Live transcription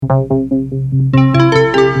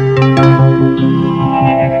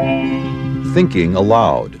Thinking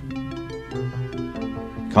Aloud.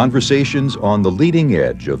 Conversations on the leading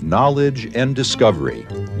edge of knowledge and discovery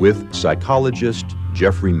with psychologist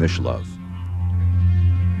Jeffrey Mishlove.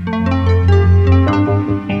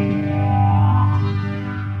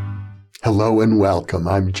 Hello and welcome.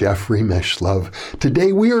 I'm Jeffrey Mishlove.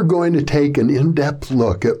 Today we are going to take an in-depth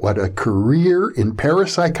look at what a career in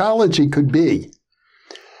parapsychology could be.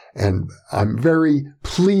 And I'm very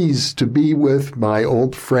pleased to be with my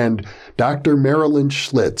old friend, Dr. Marilyn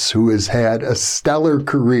Schlitz, who has had a stellar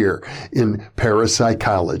career in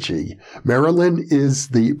parapsychology. Marilyn is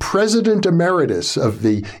the President Emeritus of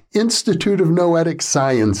the Institute of Noetic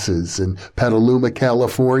Sciences in Petaluma,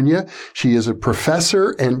 California. She is a professor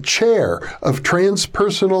and chair of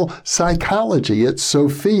transpersonal psychology at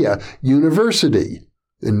Sophia University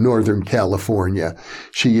in Northern California.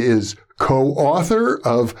 She is co-author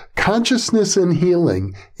of Consciousness and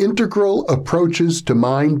Healing, Integral Approaches to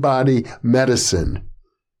Mind-Body Medicine.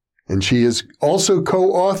 And she is also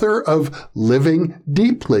co-author of Living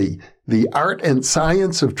Deeply, The Art and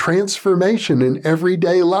Science of Transformation in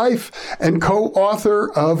Everyday Life, and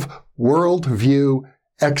co-author of Worldview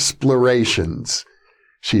Explorations.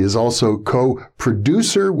 She is also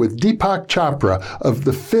co-producer with Deepak Chopra of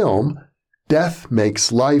the film Death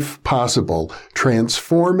Makes Life Possible,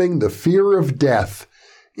 Transforming the Fear of Death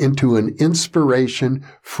into an Inspiration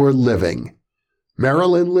for Living.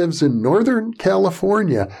 Marilyn lives in Northern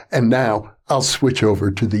California, and now I'll switch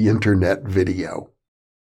over to the internet video.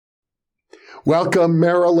 Welcome,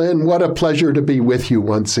 Marilyn. What a pleasure to be with you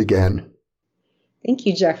once again. Thank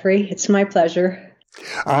you, Jeffrey. It's my pleasure.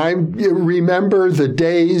 I remember the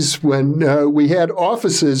days when we had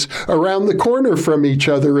offices around the corner from each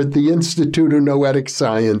other at the Institute of Noetic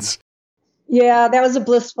Science. Yeah, that was a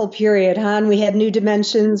blissful period, huh? We had New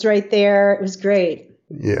Dimensions right there. It was great.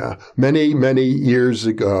 Yeah, many, many years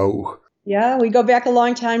ago. Yeah, we go back a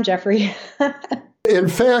long time, Jeffrey. In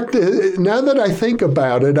fact, now that I think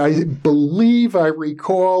about it, I believe I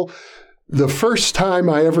recall the first time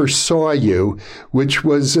I ever saw you, which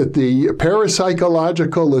was at the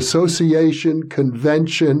Parapsychological Association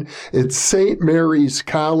Convention at St. Mary's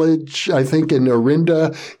College, I think in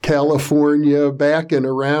Orinda, California, back in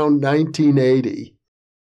around 1980.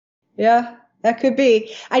 Yeah, that could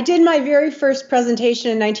be. I did my very first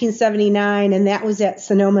presentation in 1979, and that was at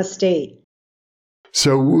Sonoma State.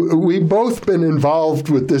 So we've both been involved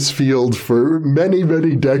with this field for many,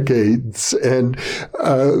 many decades. And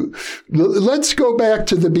let's go back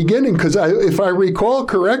to the beginning, because if I recall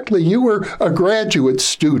correctly, you were a graduate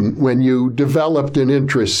student when you developed an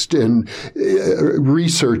interest in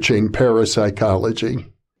researching parapsychology.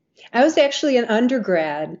 I was actually an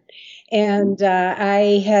undergrad, and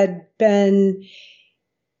I had been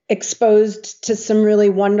exposed to some really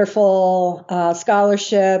wonderful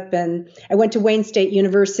scholarship, and I went to Wayne State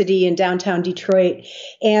University in downtown Detroit,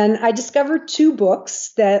 and I discovered two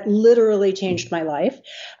books that literally changed my life.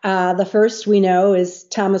 The first we know is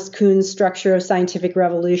Thomas Kuhn's Structure of Scientific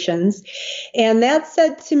Revolutions, and that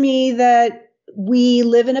said to me that we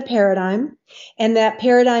live in a paradigm, and that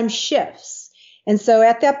paradigm shifts. And so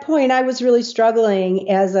at that point, I was really struggling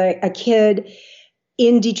as a kid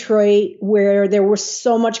in Detroit, where there was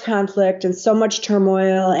so much conflict and so much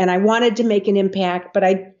turmoil, and I wanted to make an impact, but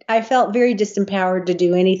I felt very disempowered to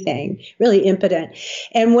do anything, really impotent.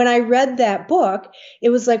 And when I read that book, it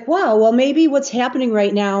was like, wow, well, maybe what's happening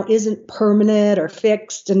right now isn't permanent or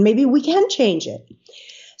fixed, and maybe we can change it.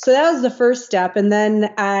 So that was the first step. And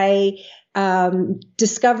then I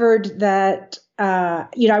discovered that, I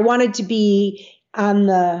wanted to be on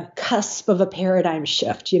the cusp of a paradigm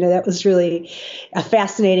shift. That was really a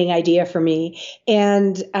fascinating idea for me.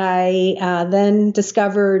 And I then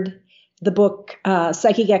discovered the book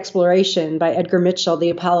Psychic Exploration by Edgar Mitchell, the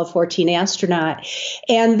Apollo 14 astronaut.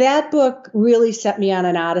 And that book really set me on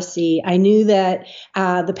an odyssey. I knew that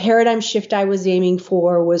the paradigm shift I was aiming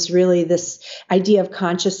for was really this idea of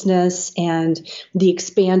consciousness and the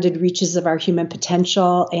expanded reaches of our human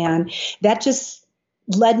potential. And that just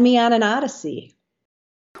led me on an odyssey.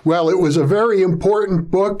 Well, it was a very important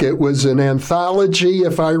book. It was an anthology,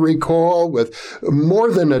 if I recall, with more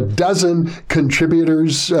than a dozen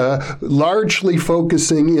contributors, largely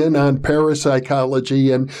focusing in on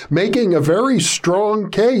parapsychology and making a very strong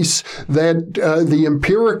case that the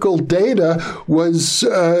empirical data was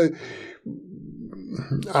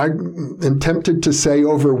I'm tempted to say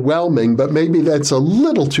overwhelming, but maybe that's a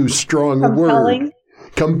little too strong a word.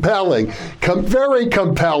 Compelling. Very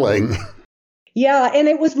compelling. Yeah, and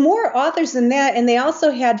it was more authors than that. And they also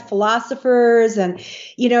had philosophers. And,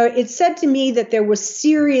 it said to me that there was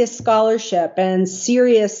serious scholarship and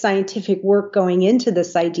serious scientific work going into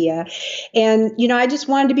this idea. And, I just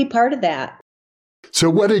wanted to be part of that. So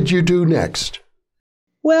what did you do next?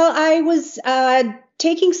 Well, I was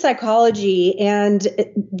taking psychology, and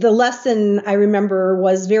the lesson I remember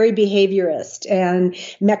was very behaviorist and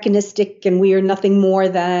mechanistic, and we are nothing more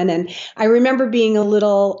than. And I remember being a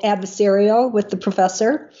little adversarial with the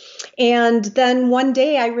professor. And then one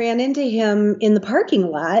day I ran into him in the parking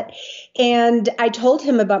lot, and I told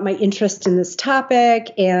him about my interest in this topic,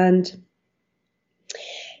 and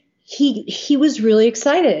he was really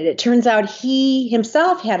excited. It turns out he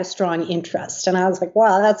himself had a strong interest. And I was like,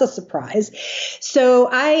 wow, that's a surprise. So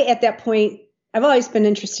at that point, I've always been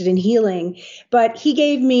interested in healing, but he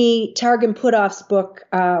gave me Targin Puthoff's book,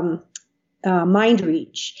 Mind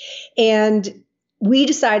Reach. And we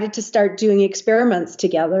decided to start doing experiments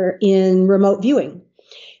together in remote viewing.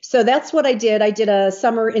 So that's what I did. I did a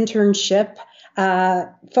summer internship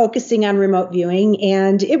focusing on remote viewing,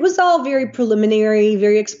 and it was all very preliminary,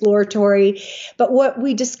 very exploratory. But what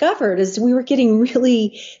we discovered is we were getting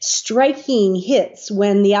really striking hits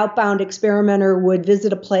when the outbound experimenter would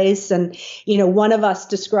visit a place, and one of us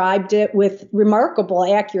described it with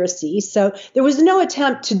remarkable accuracy. So there was no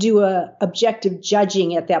attempt to do a objective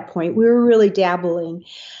judging at that point. We were really dabbling.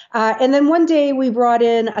 And then one day we brought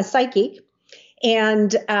in a psychic,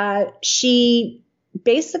 and she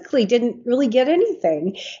basically didn't really get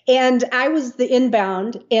anything. And I was the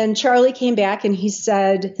inbound, and Charlie came back, and he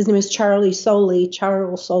said, his name is Charles Soley.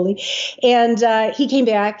 And he came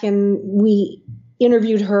back, and we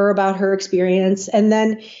interviewed her about her experience. And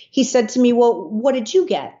then he said to me, well, what did you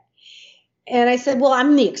get? And I said, well,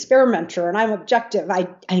 I'm the experimenter and I'm objective. I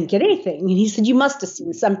didn't get anything. And he said, you must have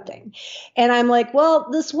seen something. And I'm like, well,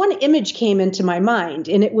 this one image came into my mind,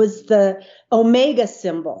 and it was the omega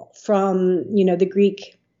symbol from, the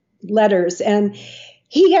Greek letters. And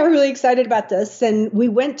he got really excited about this. And we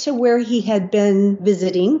went to where he had been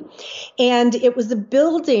visiting, and it was a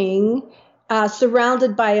building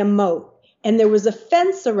surrounded by a moat. And there was a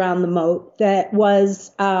fence around the moat that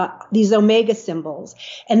was these omega symbols.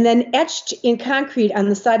 And then etched in concrete on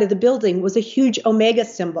the side of the building was a huge omega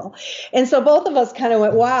symbol. And so both of us kind of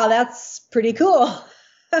went, wow, that's pretty cool.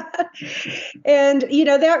 And,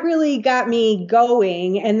 that really got me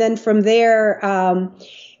going. And then from there,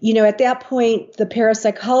 at that point, the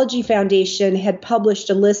Parapsychology Foundation had published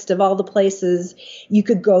a list of all the places you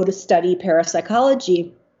could go to study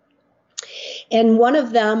parapsychology. And one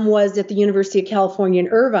of them was at the University of California in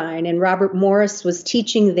Irvine, and Robert Morris was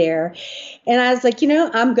teaching there. And I was like,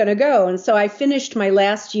 I'm going to go. And so I finished my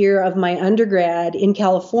last year of my undergrad in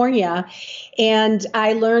California, and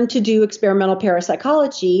I learned to do experimental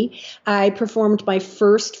parapsychology. I performed my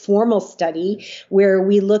first formal study where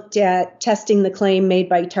we looked at testing the claim made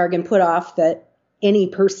by Targin Puthoff that any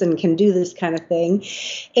person can do this kind of thing.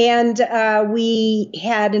 And we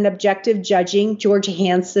had an objective judging. George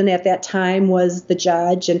Hansen at that time was the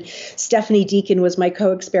judge, and Stephanie Deacon was my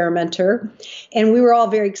co-experimenter. And we were all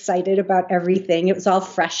very excited about everything. It was all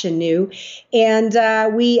fresh and new.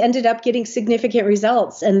 And we ended up getting significant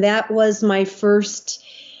results. And that was my first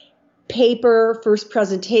paper, first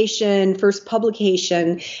presentation, first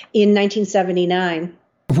publication in 1979.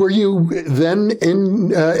 Were you then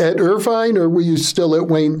at Irvine, or were you still at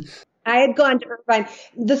Wayne? I had gone to Irvine.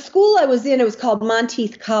 The school I was in, it was called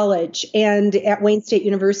Monteith College, and at Wayne State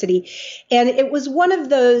University. And it was one of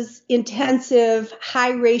those intensive,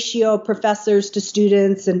 high ratio professors to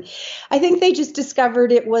students. And I think they just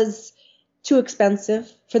discovered it was too expensive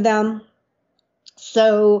for them.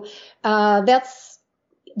 So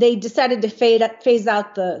they decided to phase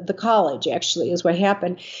out the college, actually, is what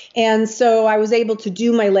happened. And so I was able to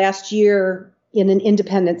do my last year in an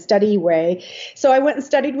independent study way. So I went and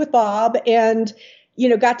studied with Bob and,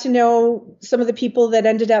 got to know some of the people that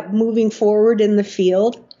ended up moving forward in the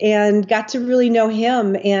field and got to really know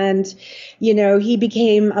him. And, he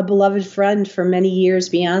became a beloved friend for many years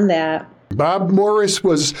beyond that. Bob Morris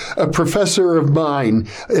was a professor of mine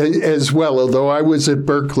as well, although I was at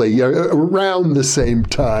Berkeley around the same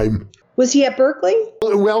time. Was he at Berkeley?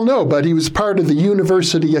 Well, no, but he was part of the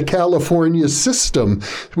University of California system.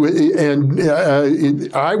 And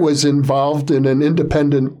I was involved in an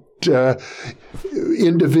independent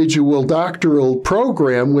individual doctoral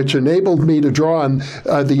program, which enabled me to draw on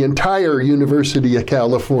the entire University of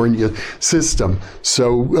California system.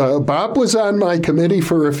 So Bob was on my committee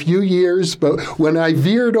for a few years, but when I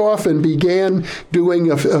veered off and began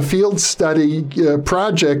doing a field study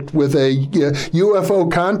project with a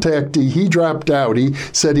UFO contactee, he dropped out. He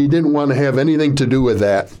said he didn't want to have anything to do with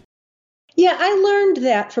that. Yeah, I learned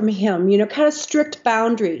that from him, kind of strict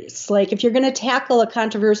boundaries. Like if you're going to tackle a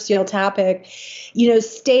controversial topic,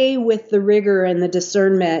 stay with the rigor and the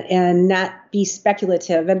discernment and not be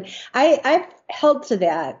speculative. And I've held to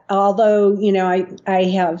that, although, I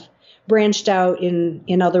have branched out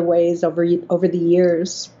in other ways over the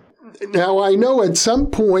years. Now, I know at some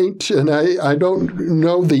point, and I don't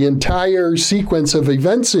know the entire sequence of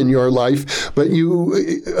events in your life, but you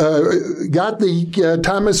got the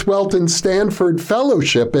Thomas Welton Stanford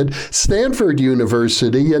Fellowship at Stanford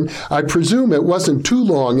University, and I presume it wasn't too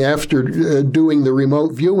long after doing the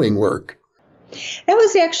remote viewing work. That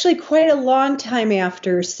was actually quite a long time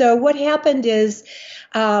after. So what happened is,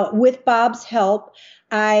 with Bob's help,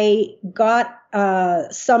 I got a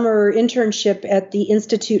summer internship at the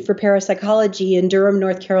Institute for Parapsychology in Durham,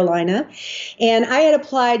 North Carolina. And I had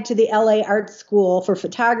applied to the LA Art School for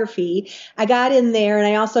photography. I got in there, and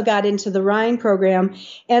I also got into the Rhine program.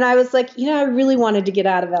 And I was like, I really wanted to get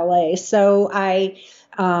out of LA. So I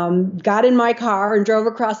got in my car and drove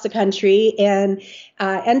across the country and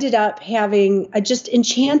ended up having a just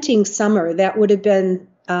enchanting summer. That would have been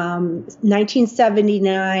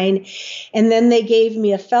 1979, and then they gave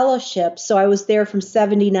me a fellowship, so I was there from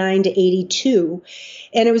 79 to 82,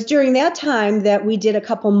 and it was during that time that we did a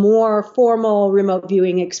couple more formal remote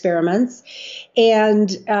viewing experiments, and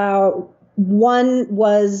one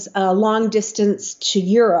was a long distance to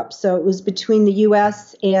Europe, so it was between the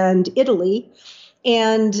U.S. and Italy.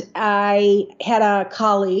 And I had a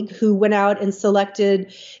colleague who went out and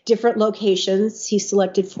selected different locations. He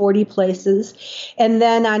selected 40 places. And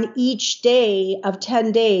then on each day of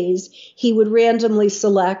 10 days, he would randomly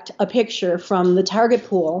select a picture from the target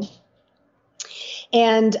pool.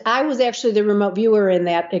 And I was actually the remote viewer in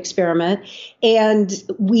that experiment. And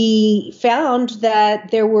we found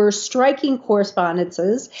that there were striking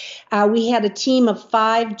correspondences. We had a team of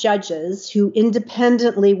 5 judges who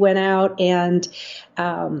independently went out and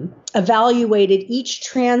evaluated each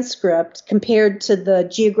transcript compared to the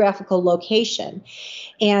geographical location.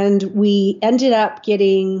 And we ended up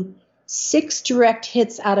getting 6 direct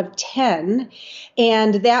hits out of 10.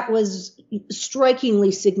 And that was strikingly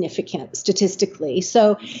significant statistically.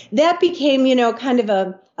 So that became, kind of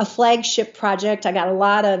a flagship project. I got a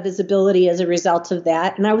lot of visibility as a result of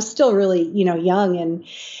that. And I was still really, young and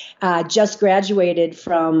just graduated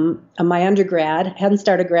from my undergrad, hadn't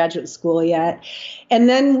started graduate school yet. And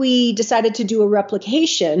then we decided to do a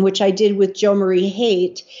replication, which I did with Jo Marie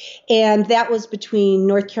Haight. And that was between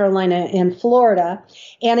North Carolina and Florida.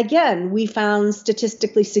 And again, we found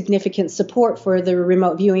statistically significant support for the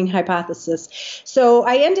remote viewing hypothesis. So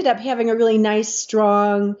I ended up having a really nice,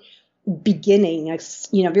 strong beginning, a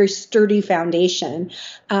very sturdy foundation.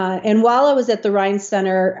 And while I was at the Rhine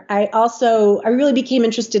Center, I really became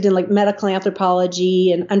interested in medical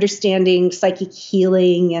anthropology and understanding psychic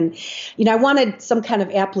healing. And, I wanted some kind of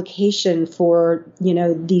application for,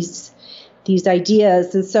 these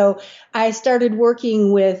ideas. And so I started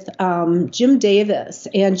working with Jim Davis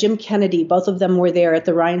and Jim Kennedy. Both of them were there at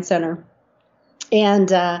the Rhine Center.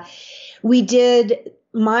 And we did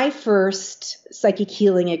my first psychic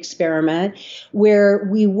healing experiment where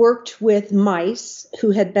we worked with mice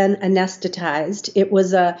who had been anesthetized. It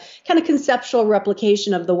was a kind of conceptual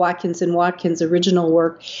replication of the Watkins and Watkins original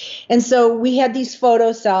work. And so we had these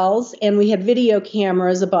photo cells and we had video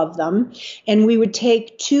cameras above them. And we would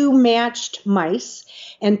take 2 matched mice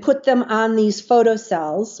and put them on these photo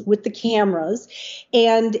cells with the cameras.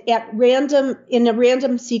 And in a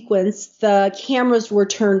random sequence, the cameras were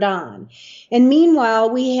turned on. And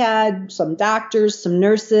meanwhile, we had some doctors, some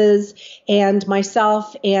nurses, and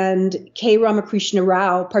myself and K. Ramakrishna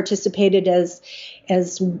Rao participated as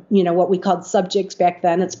what we called subjects back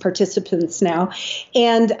then. It's participants now.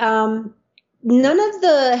 And none of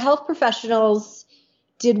the health professionals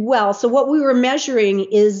did well. So what we were measuring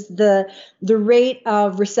is the rate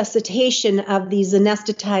of resuscitation of these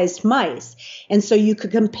anesthetized mice. And so you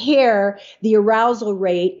could compare the arousal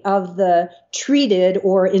rate of the treated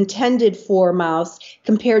or intended for mouse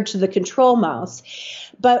compared to the control mouse.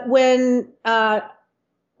 But when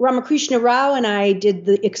Ramakrishna Rao and I did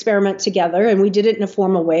the experiment together, and we did it in a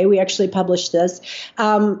formal way. We actually published this.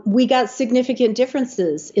 We got significant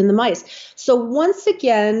differences in the mice. So once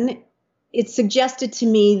again, it suggested to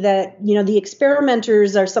me that, the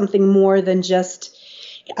experimenters are something more than just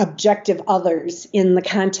objective others in the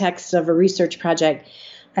context of a research project.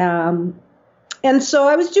 And so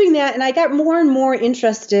I was doing that, and I got more and more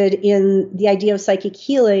interested in the idea of psychic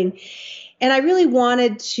healing. And I really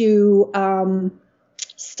wanted to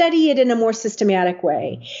study it in a more systematic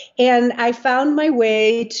way. And I found my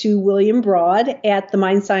way to William Broad at the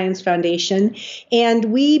Mind Science Foundation. And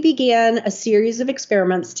we began a series of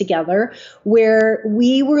experiments together where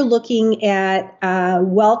we were looking at a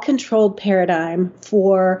well-controlled paradigm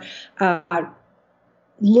for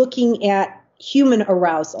looking at human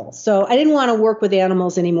arousal. So I didn't want to work with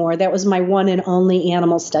animals anymore. That was my one and only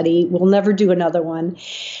animal study. We'll never do another one.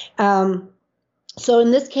 So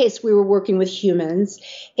in this case, we were working with humans,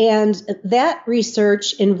 and that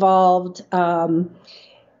research involved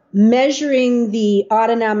measuring the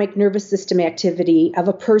autonomic nervous system activity of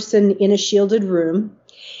a person in a shielded room,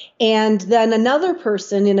 and then another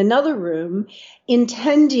person in another room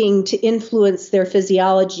intending to influence their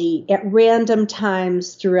physiology at random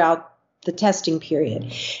times throughout the testing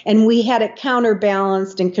period. And we had it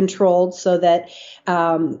counterbalanced and controlled so that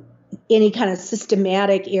any kind of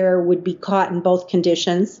systematic error would be caught in both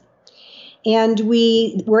conditions. And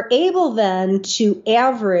we were able then to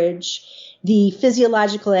average the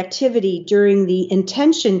physiological activity during the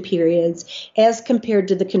intention periods as compared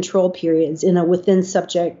to the control periods in a within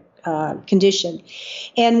subject condition.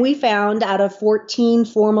 And we found out of 14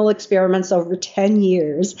 formal experiments over 10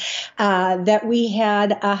 years that we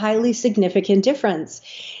had a highly significant difference.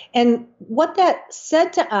 And what that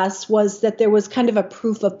said to us was that there was kind of a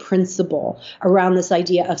proof of principle around this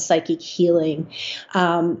idea of psychic healing.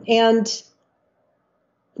 And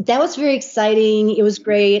that was very exciting. It was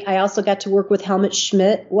great. I also got to work with Helmut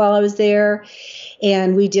Schmidt while I was there.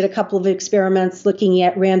 And we did a couple of experiments looking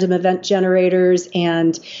at random event generators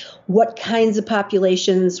and what kinds of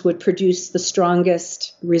populations would produce the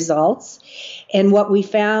strongest results. And what we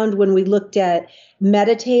found when we looked at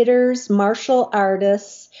meditators, martial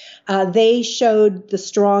artists, they showed the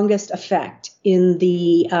strongest effect in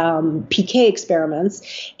the PK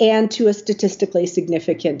experiments and to a statistically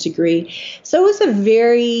significant degree. So it was a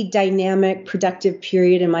very dynamic, productive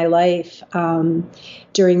period in my life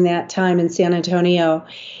during that time in San Antonio.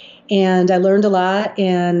 And I learned a lot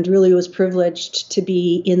and really was privileged to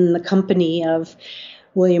be in the company of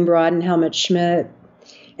William Broad and Helmut Schmidt.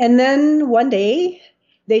 And then one day,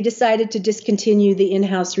 they decided to discontinue the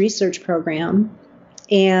in-house research program.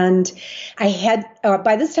 And I had,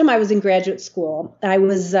 by this time I was in graduate school. I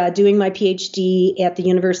was doing my PhD at the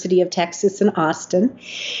University of Texas in Austin.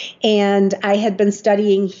 And I had been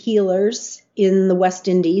studying healers in the West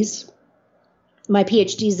Indies. My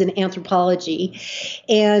PhD is in anthropology.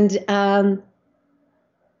 And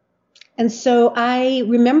so I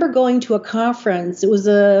remember going to a conference. It was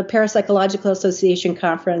a Parapsychological Association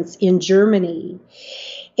conference in Germany.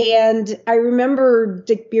 And I remember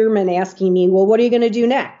Dick Bierman asking me, well, what are you going to do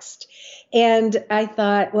next? And I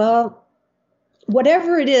thought, well,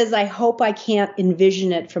 whatever it is, I hope I can't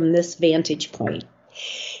envision it from this vantage point.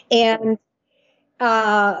 And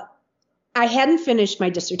I hadn't finished my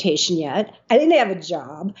dissertation yet. I didn't have a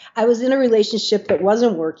job. I was in a relationship that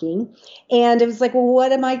wasn't working. And it was like, well,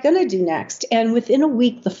 what am I going to do next? And within a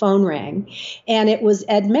week, the phone rang. And it was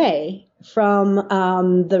Ed May from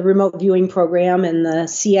the remote viewing program and the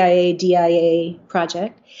CIA DIA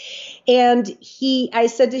project. And I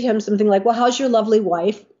said to him something like, well, how's your lovely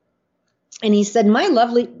wife? And he said, my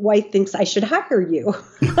lovely wife thinks I should hire you.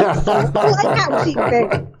 So, well, how she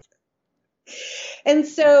thinks. And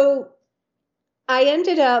so I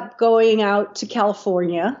ended up going out to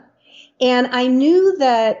California, and I knew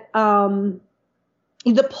that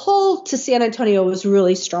the pull to San Antonio was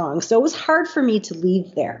really strong. So it was hard for me to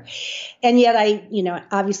leave there. And yet I,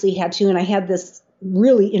 obviously had to, and I had this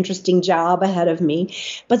really interesting job ahead of me,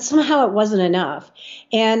 but somehow it wasn't enough.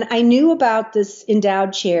 And I knew about this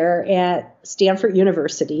endowed chair at Stanford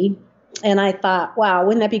University. And I thought, wow,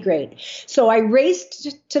 wouldn't that be great? So I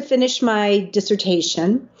raced to finish my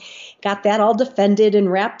dissertation, got that all defended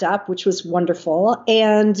and wrapped up, which was wonderful.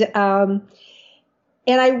 And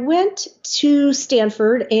I went to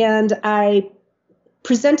Stanford and I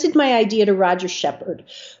presented my idea to Roger Shepard,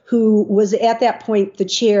 who was at that point the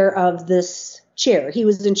chair of this chair. He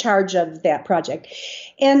was in charge of that project.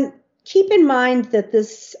 And keep in mind that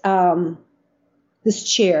this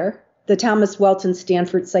chair, the Thomas Welton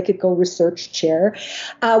Stanford Psychical Research Chair,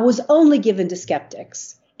 was only given to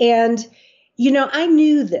skeptics. And I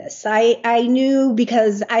knew this. I knew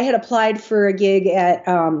because I had applied for a gig at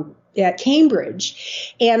at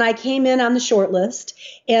Cambridge. And I came in on the short list,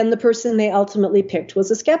 and the person they ultimately picked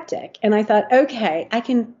was a skeptic. And I thought, okay, I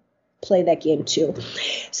can play that game too.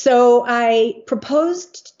 So I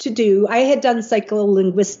proposed I had done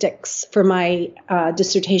psycholinguistics for my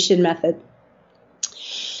dissertation method.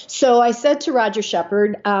 So I said to Roger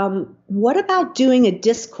Shepard, what about doing a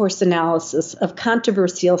discourse analysis of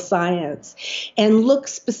controversial science and look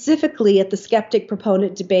specifically at the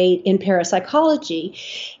skeptic-proponent debate in parapsychology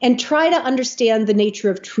and try to understand the nature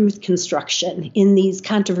of truth construction in these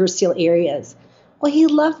controversial areas? Well, he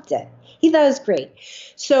loved it. He thought it was great.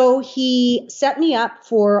 So he set me up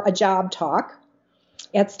for a job talk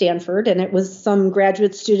at Stanford, and it was some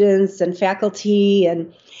graduate students and faculty,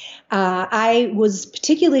 and I was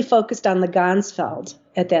particularly focused on the Ganzfeld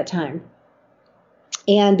at that time.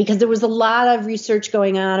 And because there was a lot of research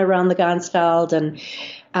going on around the Ganzfeld and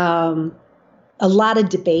a lot of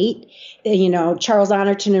debate. You know, Charles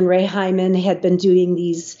Honorton and Ray Hyman had been doing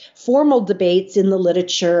these formal debates in the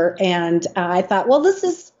literature. And I thought, well, this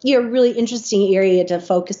is a really interesting area to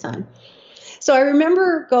focus on. So I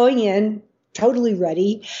remember going in totally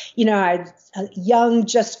ready. You know, I a young,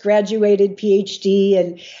 just graduated PhD,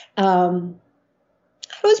 and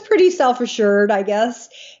I was pretty self-assured, I guess.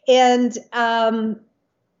 And I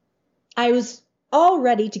was all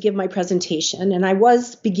ready to give my presentation, and I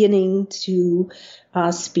was beginning to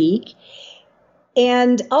speak.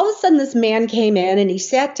 And all of a sudden, this man came in, and he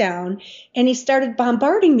sat down, and he started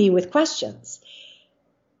bombarding me with questions.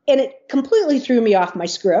 And it completely threw me off my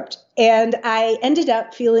script. And I ended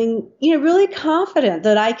up feeling, really confident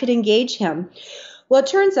that I could engage him. Well, it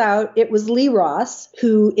turns out it was Lee Ross,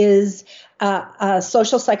 who is a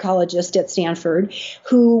social psychologist at Stanford,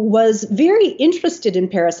 who was very interested in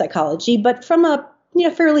parapsychology, but from a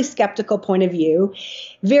fairly skeptical point of view,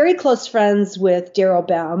 very close friends with Daryl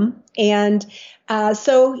Bem. And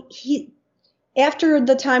so after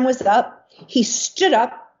the time was up, he stood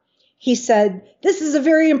up. He said, "This is a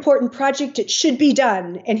very important project. It should be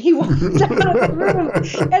done." And he walked out of the room.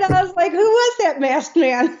 And I was like, who was that masked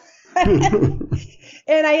man?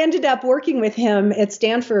 And I ended up working with him at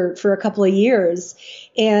Stanford for a couple of years.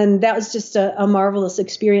 And that was just a marvelous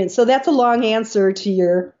experience. So that's a long answer to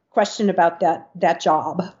your question about that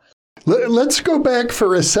job. Let's go back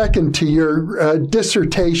for a second to your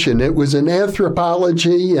dissertation. It was in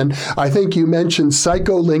anthropology, and I think you mentioned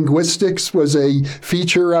psycholinguistics was a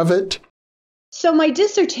feature of it. So my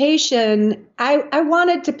dissertation, I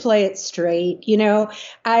wanted to play it straight.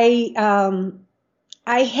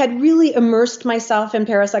 I had really immersed myself in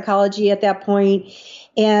parapsychology at that point,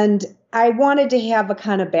 and I wanted to have a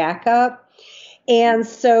kind of backup. And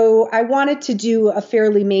so I wanted to do a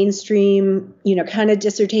fairly mainstream, kind of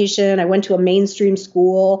dissertation. I went to a mainstream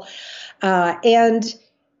school. And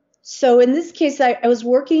so in this case, I was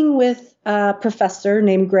working with a professor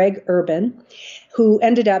named Greg Urban, who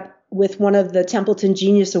ended up with one of the Templeton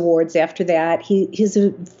Genius Awards after that. He's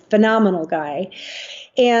a phenomenal guy.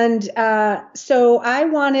 And so I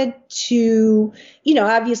wanted to,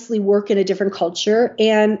 obviously work in a different culture.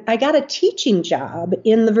 And I got a teaching job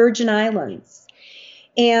in the Virgin Islands.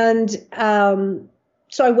 And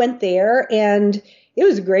so I went there, and it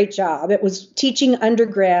was a great job. It was teaching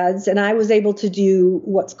undergrads, and I was able to do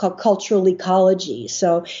what's called cultural ecology.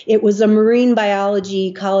 So it was a marine biology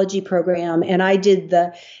ecology program, and I did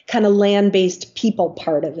the kind of land-based people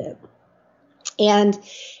part of it. And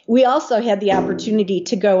we also had the opportunity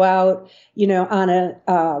to go out, on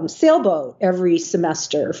a sailboat every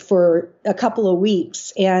semester for a couple of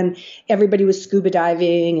weeks, and everybody was scuba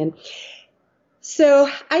diving. And so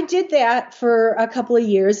I did that for a couple of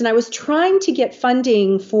years, and I was trying to get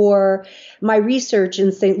funding for my research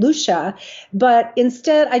in St. Lucia, but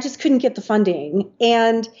instead I just couldn't get the funding.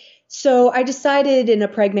 And so I decided in a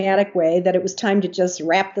pragmatic way that it was time to just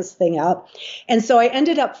wrap this thing up. And so I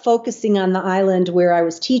ended up focusing on the island where I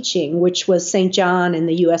was teaching, which was St. John in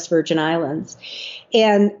the U.S. Virgin Islands.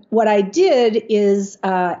 And what I did is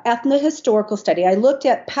ethnohistorical study. I looked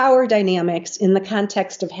at power dynamics in the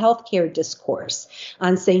context of healthcare discourse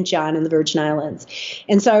on St. John in the Virgin Islands.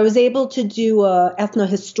 And so I was able to do a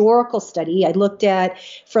ethnohistorical study. I looked at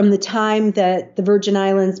from the time that the Virgin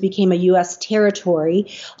Islands became a U.S. territory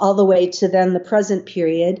all the way to then the present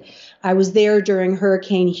period. I was there during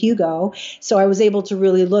Hurricane Hugo, so I was able to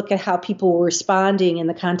really look at how people were responding in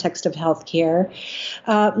the context of healthcare.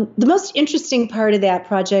 The most interesting part of that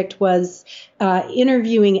project was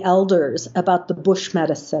interviewing elders about the bush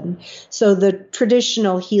medicine, so the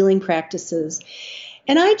traditional healing practices.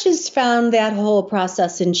 And I just found that whole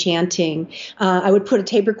process enchanting. I would put a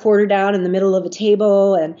tape recorder down in the middle of a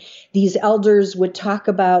table, and these elders would talk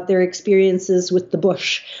about their experiences with the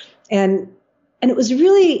bush. And it was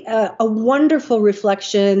really a wonderful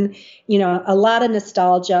reflection, a lot of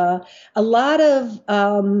nostalgia, a lot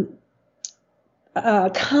of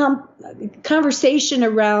conversation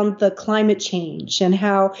around the climate change and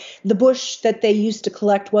how the bush that they used to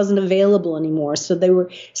collect wasn't available anymore. So they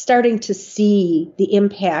were starting to see the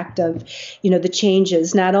impact of, the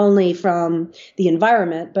changes, not only from the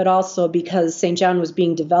environment, but also because St. John was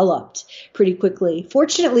being developed pretty quickly.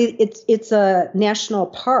 Fortunately, it's a national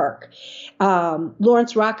park.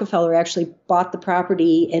 Lawrence Rockefeller actually bought the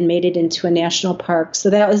property and made it into a national park. So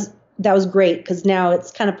that was great because now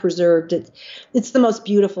it's kind of preserved. It's the most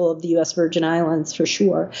beautiful of the U.S. Virgin Islands for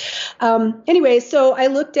sure. Anyway, so I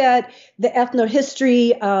looked at the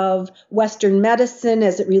ethnohistory of Western medicine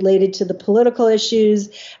as it related to the political issues.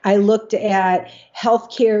 I looked at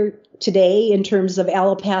healthcare today in terms of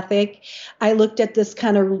allopathic. I looked at this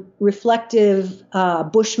kind of reflective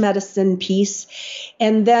bush medicine piece.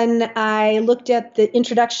 And then I looked at the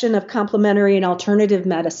introduction of complementary and alternative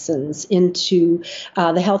medicines into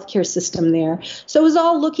the healthcare system there. So it was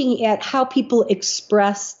all looking at how people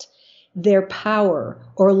expressed their power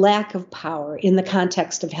or lack of power in the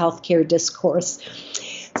context of healthcare discourse.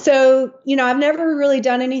 So, I've never really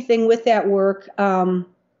done anything with that work.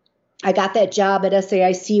 I got that job at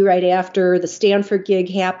SAIC right after the Stanford gig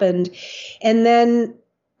happened. And then,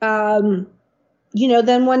 then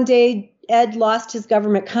one day Ed lost his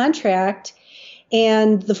government contract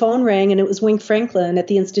and the phone rang and it was Wink Franklin at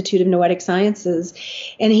the Institute of Noetic Sciences.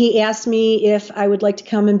 And he asked me if I would like to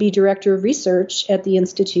come and be director of research at the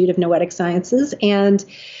Institute of Noetic Sciences. And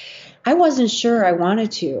I wasn't sure I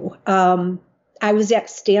wanted to. I was at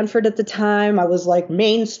Stanford at the time. I was like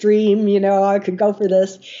mainstream, I could go for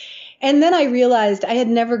this. And then I realized I had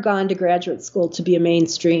never gone to graduate school to be a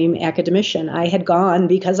mainstream academician. I had gone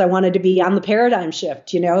because I wanted to be on the paradigm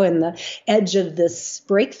shift, and the edge of this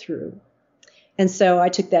breakthrough. And so I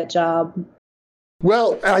took that job.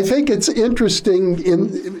 Well, I think it's interesting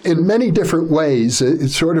in many different ways.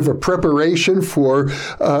 It's sort of a preparation for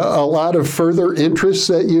a lot of further interests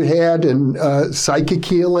that you had in psychic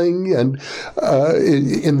healing and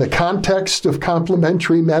in the context of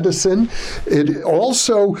complementary medicine. It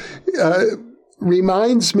also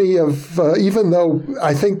reminds me of, even though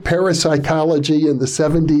I think parapsychology in the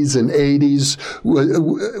 70s and 80s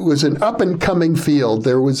was an up-and-coming field.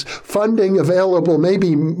 There was funding available,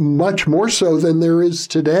 maybe much more so than there is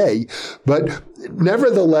today. But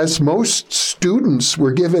nevertheless, most students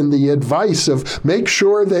were given the advice of make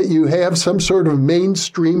sure that you have some sort of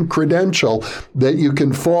mainstream credential that you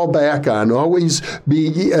can fall back on. Always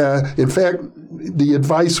be, in fact, the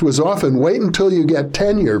advice was often wait until you get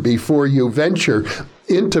tenure before you venture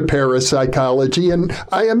into parapsychology. And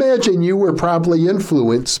I imagine you were probably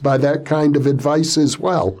influenced by that kind of advice as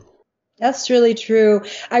well. That's really true.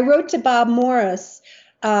 I wrote to Bob Morris.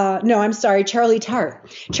 Charlie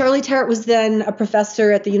Tart. Charlie Tart was then a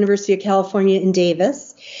professor at the University of California in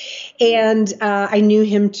Davis. And I knew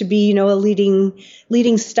him to be, a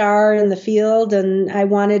leading star in the field. And I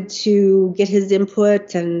wanted to get his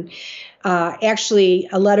input and actually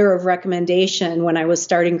a letter of recommendation when I was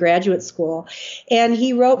starting graduate school. And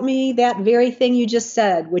he wrote me that very thing you just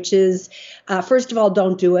said, which is, first of all,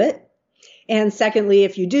 don't do it. And secondly,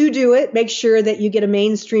 if you do it, make sure that you get a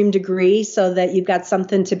mainstream degree so that you've got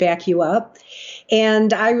something to back you up.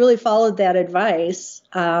 And I really followed that advice.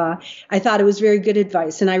 I thought it was very good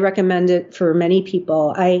advice, and I recommend it for many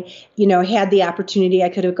people. I, had the opportunity. I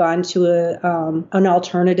could have gone to an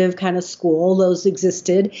alternative kind of school. Those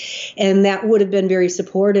existed, and that would have been very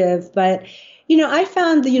supportive. But I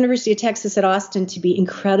found the University of Texas at Austin to be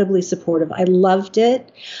incredibly supportive. I loved it.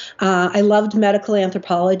 I loved medical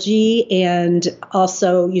anthropology and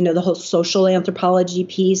also, the whole social anthropology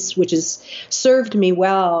piece, which has served me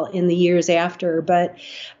well in the years after. But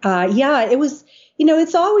it was,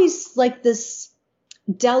 it's always like this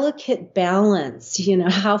delicate balance,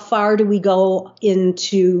 how far do we go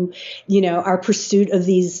into, our pursuit of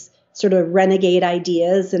these sort of renegade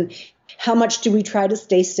ideas, and how much do we try to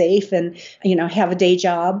stay safe and, have a day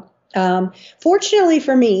job? Fortunately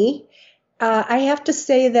for me, I have to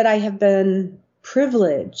say that I have been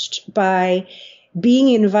privileged by being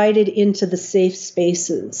invited into the safe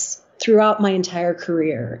spaces throughout my entire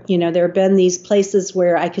career. There have been these places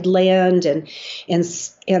where I could land and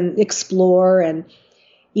explore and,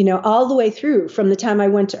 all the way through from the time I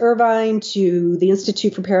went to Irvine to the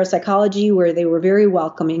Institute for Parapsychology, where they were very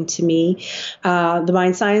welcoming to me. The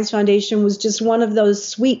Mind Science Foundation was just one of those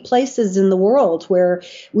sweet places in the world where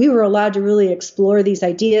we were allowed to really explore these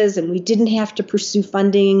ideas and we didn't have to pursue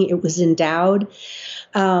funding. It was endowed.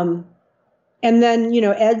 And then,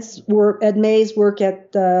 Ed May's work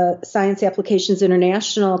at the Science Applications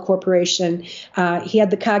International Corporation, he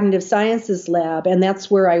had the Cognitive Sciences Lab, and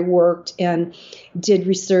that's where I worked and did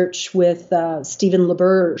research with Stephen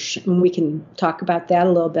LaBerge. And we can talk about that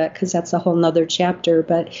a little bit because that's a whole nother chapter.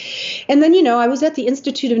 And then, I was at the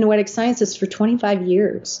Institute of Noetic Sciences for 25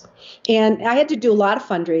 years. And I had to do a lot of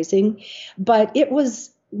fundraising, but it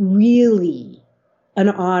was really an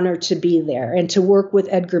honor to be there and to work with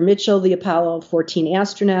Edgar Mitchell, the Apollo 14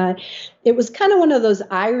 astronaut. It was kind of one of those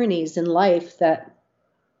ironies in life that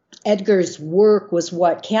Edgar's work was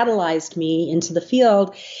what catalyzed me into the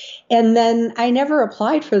field. And then I never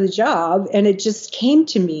applied for the job, and it just came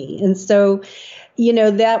to me. And so,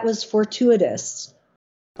 that was fortuitous.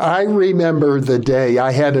 I remember the day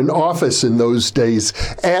I had an office in those days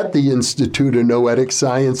at the Institute of Noetic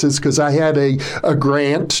Sciences because I had a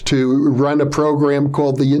grant to run a program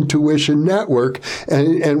called the Intuition Network,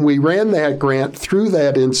 and we ran that grant through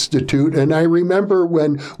that institute. And I remember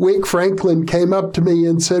when Wake Franklin came up to me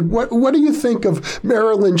and said, what do you think of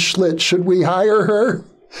Marilyn Schlitz? Should we hire her?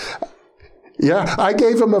 Yeah, I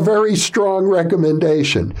gave him a very strong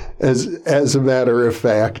recommendation, as a matter of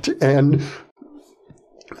fact. And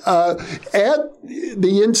at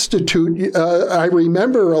the Institute, I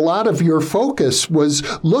remember a lot of your focus was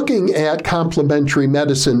looking at complementary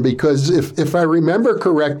medicine because if I remember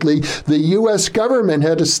correctly, the U.S. government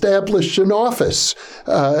had established an office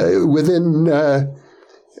within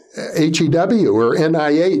HEW or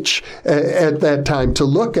NIH at that time to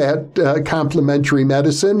look at complementary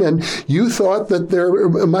medicine, and you thought that there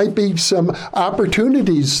might be some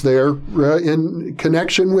opportunities there in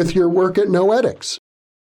connection with your work at Noetics.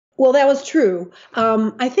 Well, that was true.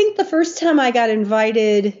 I think the first time I got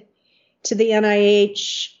invited to the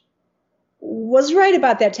NIH was right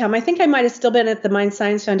about that time. I think I might have still been at the Mind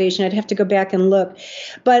Science Foundation. I'd have to go back and look.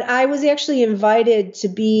 But I was actually invited to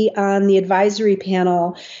be on the advisory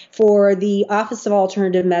panel for the Office of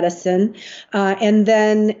Alternative Medicine and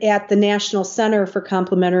then at the National Center for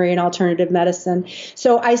Complementary and Alternative Medicine.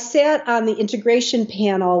 So I sat on the integration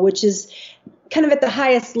panel, which is kind of at the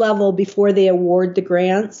highest level before they award the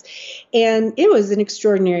grants. And it was an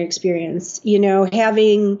extraordinary experience,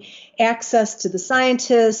 having access to the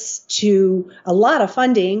scientists, to a lot of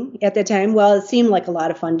funding at that time. Well, it seemed like a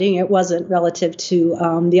lot of funding. It wasn't relative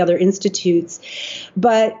to the other institutes.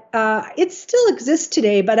 But it still exists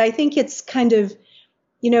today. But I think it's kind of,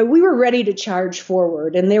 we were ready to charge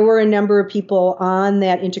forward. And there were a number of people on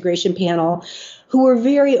that integration panel who were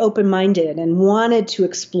very open-minded and wanted to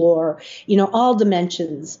explore, all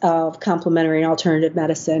dimensions of complementary and alternative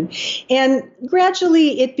medicine. And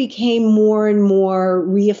gradually it became more and more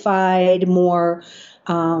reified, more,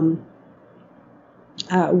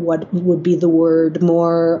 what would be the word,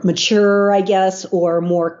 more mature, I guess, or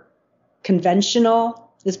more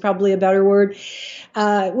conventional is probably a better word,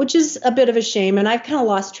 which is a bit of a shame. And I've kind of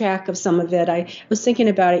lost track of some of it. I was thinking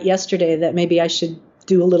about it yesterday that maybe I should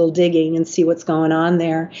do a little digging and see what's going on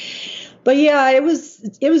there. But yeah, it was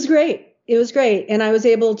great. It was great. And I was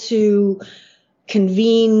able to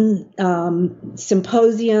convene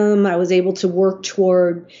symposium. I was able to work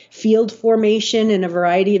toward field formation in a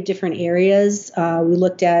variety of different areas. We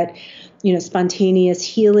looked at, spontaneous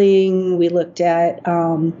healing. We looked at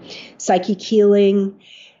psychic healing.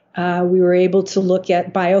 We were able to look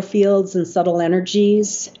at biofields and subtle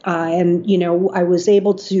energies. And I was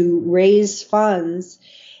able to raise funds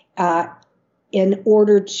in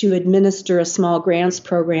order to administer a small grants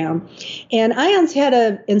program. And IONS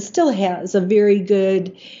had and still has a very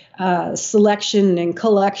good selection and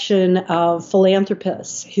collection of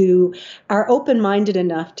philanthropists who are open-minded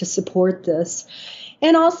enough to support this.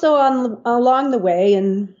 And also along the way,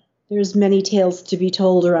 and there's many tales to be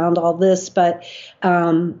told around all this, but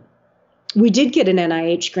we did get an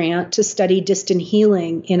NIH grant to study distant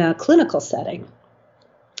healing in a clinical setting.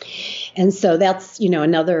 And so that's,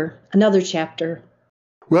 another chapter.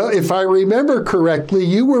 Well, if I remember correctly,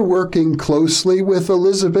 you were working closely with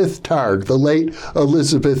Elizabeth Targ, the late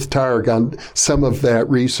Elizabeth Targ, on some of that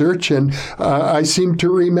research. And I seem to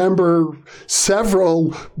remember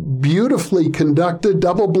several beautifully conducted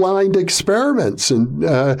double-blind experiments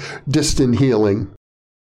in distant healing.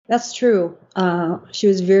 That's true. She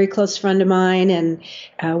was a very close friend of mine, and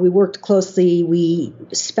we worked closely. We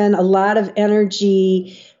spent a lot of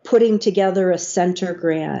energy putting together a center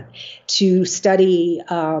grant to study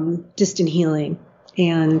distant healing.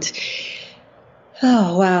 And,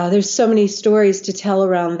 oh, wow, there's so many stories to tell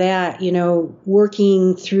around that,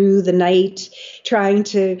 working through the night, trying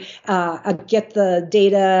to get the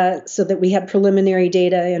data so that we had preliminary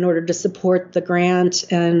data in order to support the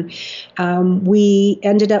grant. And we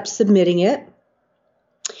ended up submitting it.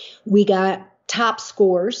 We got top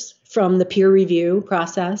scores from the peer review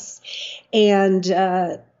process. And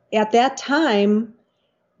at that time,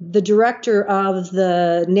 the director of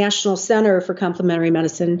the National Center for Complementary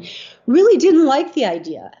Medicine really didn't like the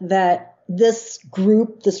idea that this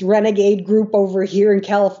group, this renegade group over here in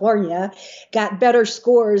California, got better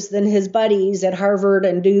scores than his buddies at Harvard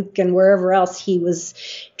and Duke and wherever else he was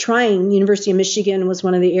trying. University of Michigan was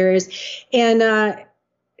one of the areas. And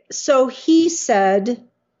so he said,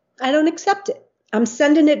 I don't accept it. I'm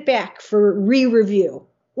sending it back for re-review.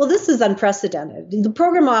 Well, this is unprecedented. The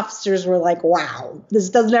program officers were like, wow,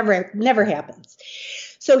 this never happens.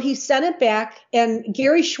 So he sent it back, and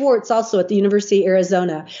Gary Schwartz, also at the University of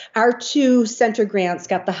Arizona, our 2 center grants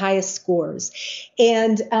got the highest scores.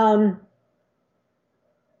 And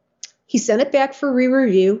he sent it back for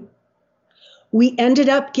re-review. We ended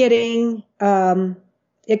up getting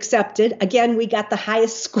accepted. Again, we got the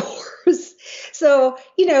highest scores. So,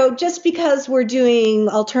 just because we're doing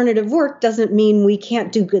alternative work doesn't mean we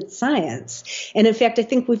can't do good science. And in fact, I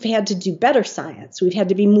think we've had to do better science. We've had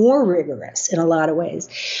to be more rigorous in a lot of ways.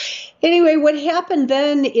 Anyway, what happened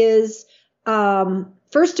then is,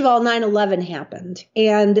 first of all, 9/11 happened,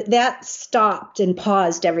 and that stopped and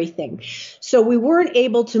paused everything. So we weren't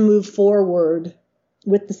able to move forward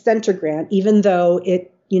with the center grant, even though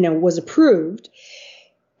it, was approved.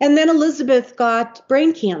 And then Elizabeth got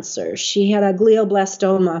brain cancer. She had a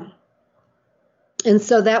glioblastoma. And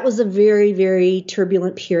so that was a very, very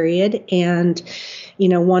turbulent period, and,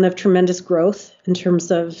 one of tremendous growth in terms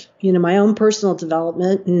of, my own personal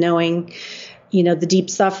development and knowing, the deep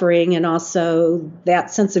suffering and also that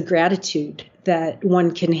sense of gratitude that one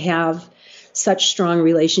can have such strong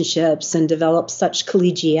relationships and develop such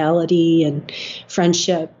collegiality and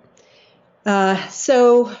friendship.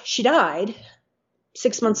 So she died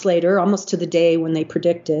 6 months later, almost to the day when they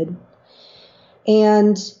predicted.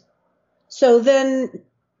 And so then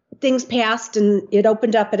things passed and it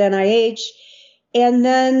opened up at NIH. And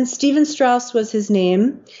then Stephen Strauss was his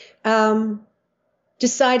name,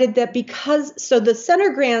 decided that so the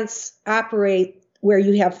center grants operate where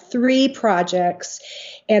you have 3 projects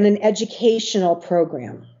and an educational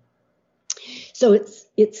program. So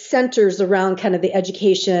it centers around kind of the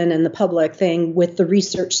education and the public thing with the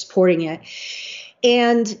research supporting it.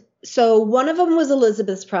 And so one of them was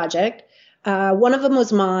Elizabeth's project, one of them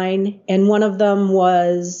was mine, and one of them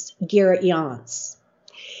was Garrett Yance.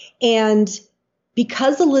 And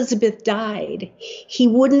because Elizabeth died, he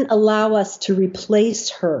wouldn't allow us to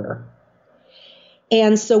replace her.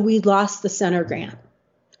 And so we lost the center grant.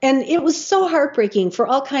 And it was so heartbreaking for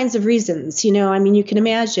all kinds of reasons. You can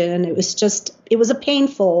imagine it was a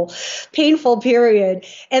painful period.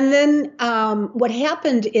 And then what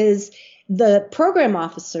happened is, the program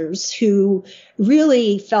officers who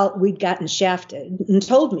really felt we'd gotten shafted and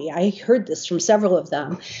told me, I heard this from several of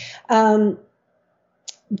them,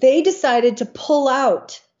 they decided to pull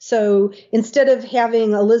out. So instead of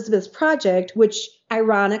having Elizabeth's project, which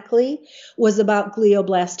ironically was about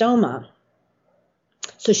glioblastoma,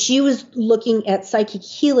 so she was looking at psychic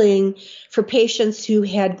healing for patients who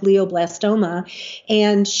had glioblastoma,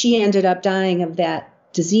 and she ended up dying of that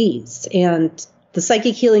disease. And the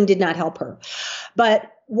psychic healing did not help her.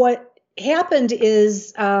 But what happened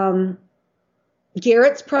is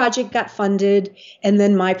Garrett's project got funded, and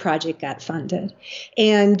then my project got funded.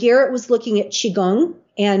 And Garrett was looking at Qigong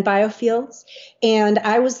and biofields, and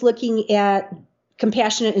I was looking at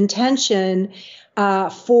compassionate intention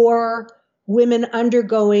for women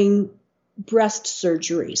undergoing breast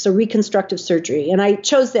surgery, so reconstructive surgery. And I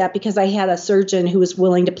chose that because I had a surgeon who was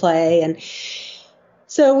willing to play. And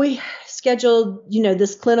so we scheduled,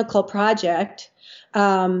 this clinical project.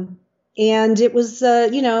 And it was,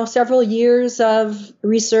 several years of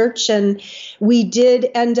research. And we did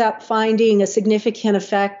end up finding a significant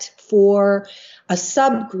effect for a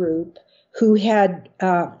subgroup who had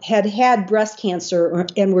breast cancer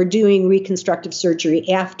and were doing reconstructive surgery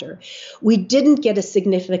after. We didn't get a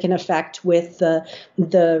significant effect with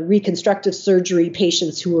the reconstructive surgery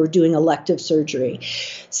patients who were doing elective surgery.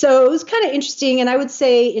 So it was kind of interesting. And I would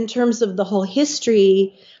say in terms of the whole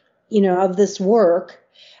history, of this work,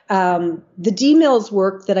 the D-Mills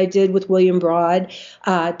work that I did with William Broad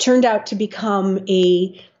turned out to become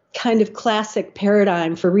a kind of classic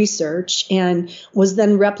paradigm for research and was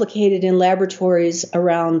then replicated in laboratories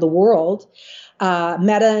around the world.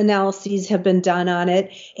 Meta-analyses have been done on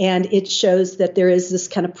it, and it shows that there is this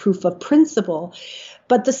kind of proof of principle.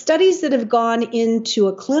 But the studies that have gone into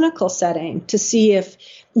a clinical setting to see if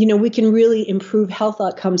we can really improve health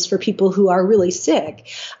outcomes for people who are really sick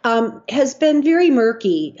has been very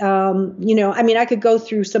murky. I could go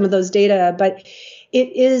through some of those data, but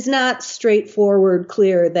it is not straightforward,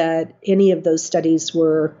 clear that any of those studies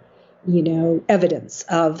were, evidence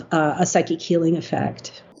of a psychic healing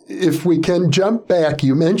effect. If we can jump back,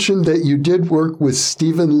 you mentioned that you did work with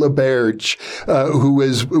Stephen LaBerge, who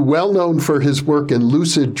is well known for his work in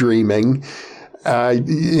lucid dreaming. I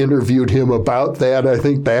interviewed him about that, I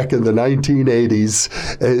think, back in the 1980s,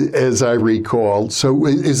 as I recall. So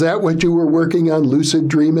is that what you were working on, lucid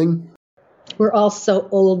dreaming? We're all so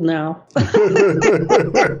old now.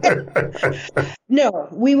 No,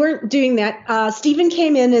 we weren't doing that. Stephen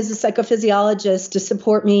came in as a psychophysiologist to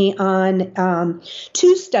support me on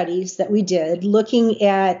 2 studies that we did looking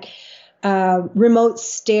at remote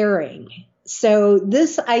staring. So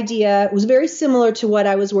this idea was very similar to what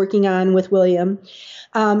I was working on with William.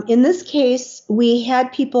 In this case, we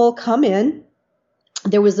had people come in.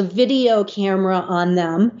 There was a video camera on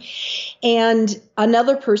them, and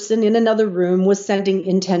another person in another room was sending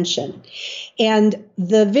intention. And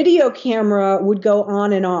the video camera would go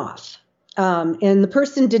on and off. And the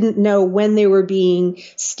person didn't know when they were being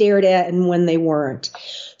stared at and when they weren't.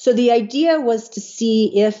 So the idea was to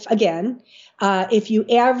see if, again, if you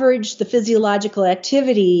average the physiological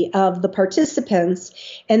activity of the participants,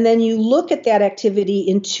 and then you look at that activity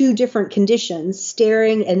in 2 different conditions,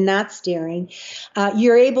 staring and not staring,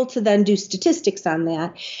 you're able to then do statistics on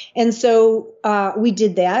that. And so we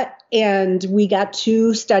did that, and we got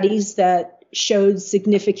 2 studies that showed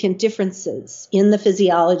significant differences in the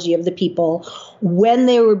physiology of the people when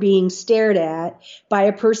they were being stared at by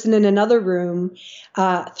a person in another room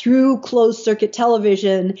through closed circuit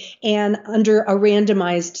television and under a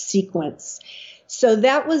randomized sequence. So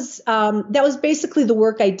that was basically the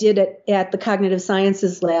work I did at the Cognitive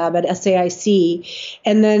Sciences Lab at SAIC.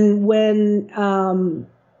 And then when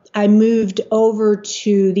I moved over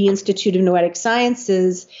to the Institute of Noetic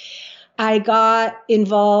Sciences, I got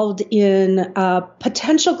involved in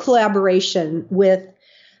potential collaboration with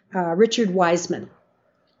Richard Wiseman.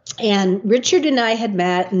 And Richard and I had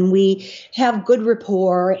met, and we have good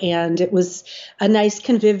rapport, and it was a nice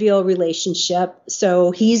convivial relationship.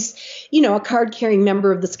 So he's, a card-carrying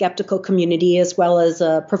member of the skeptical community, as well as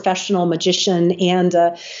a professional magician and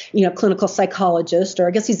a, clinical psychologist, or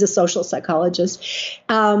I guess he's a social psychologist.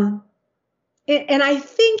 And I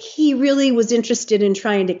think he really was interested in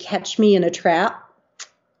trying to catch me in a trap.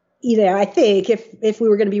 I think if we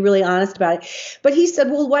were going to be really honest about it. But he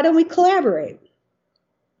said, well, why don't we collaborate?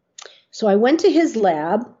 So I went to his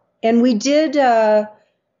lab, and we did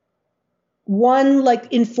one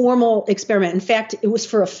informal experiment. In fact, it was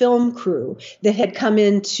for a film crew that had come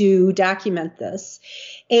in to document this.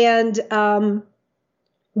 And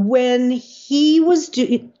when he was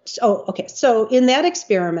doing, so in that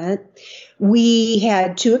experiment, we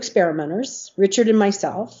had 2 experimenters, Richard and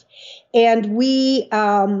myself, and we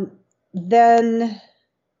then,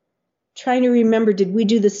 trying to remember, did we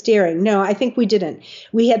do the staring? No, I think we didn't.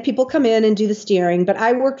 We had people come in and do the staring, but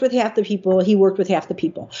I worked with half the people, he worked with half the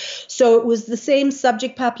people. So it was the same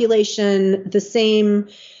subject population, the same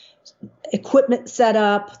equipment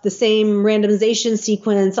setup, the same randomization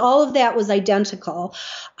sequence, all of that was identical.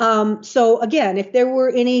 So again, if there were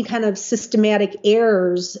any kind of systematic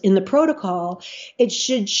errors in the protocol, it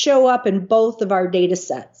should show up in both of our data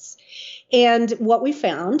sets. And what we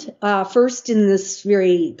found, first in this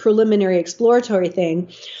very preliminary exploratory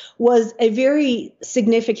thing, was a very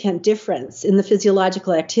significant difference in the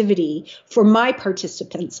physiological activity for my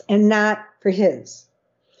participants and not for his.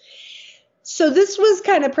 So this was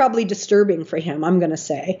kind of probably disturbing for him, I'm going to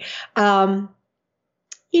say.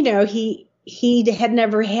 He had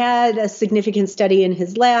never had a significant study in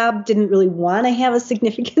his lab, didn't really want to have a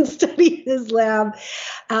significant study in his lab.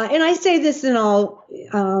 And I say this in all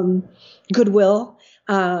goodwill.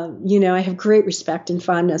 I have great respect and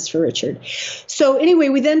fondness for Richard. So anyway,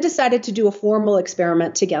 we then decided to do a formal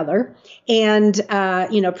experiment together and,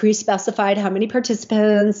 pre-specified how many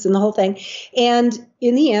participants and the whole thing. And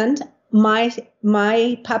in the end,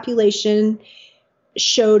 my population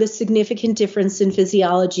showed a significant difference in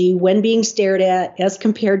physiology when being stared at as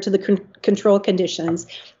compared to the control conditions,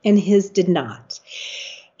 and his did not.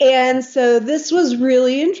 And so this was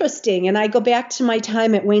really interesting. And I go back to my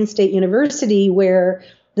time at Wayne State University, where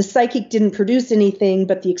the psychic didn't produce anything,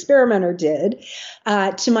 but the experimenter did,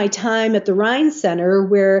 to my time at the Rhine Center,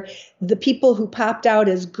 where the people who popped out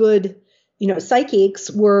as good, psychics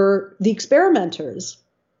were the experimenters.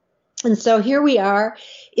 And so here we are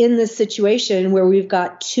in this situation where we've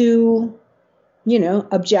got 2,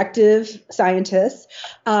 objective scientists,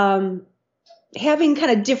 having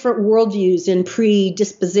kind of different worldviews and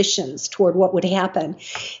predispositions toward what would happen.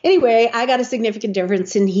 Anyway, I got a significant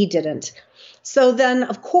difference and he didn't. So then,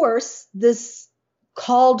 of course, this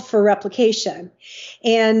called for replication.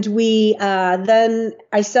 And then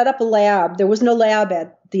I set up a lab. There was no lab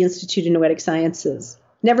at the Institute of Noetic Sciences.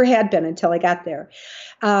 Never had been until I got there.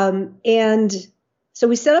 And so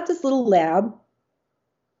we set up this little lab,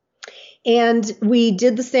 and we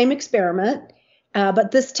did the same experiment,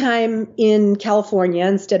 but this time in California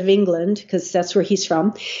instead of England, because that's where he's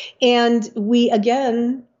from. And we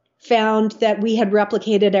again found that we had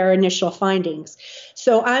replicated our initial findings.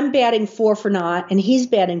 So I'm batting 4 for naught, and he's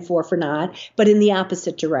batting 4 for naught, but in the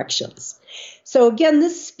opposite directions. So again,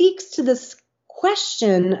 this speaks to this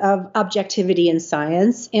question of objectivity in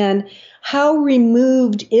science and how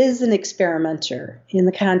removed is an experimenter in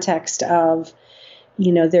the context of,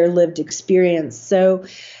 their lived experience. So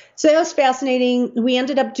that was fascinating. We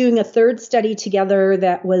ended up doing a third study together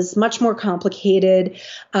that was much more complicated,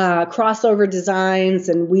 crossover designs,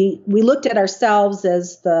 and we looked at ourselves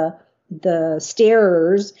as the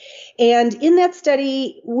starers. And in that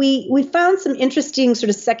study, we found some interesting sort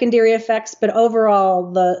of secondary effects, but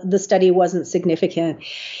overall the study wasn't significant.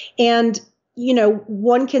 And,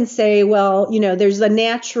 one can say, well, there's a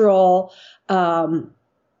natural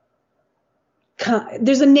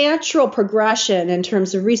progression in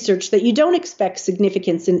terms of research that you don't expect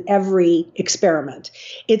significance in every experiment.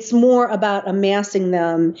 It's more about amassing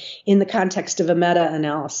them in the context of a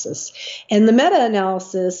meta-analysis. And the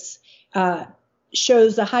meta-analysis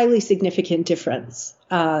shows a highly significant difference.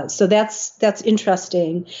 So that's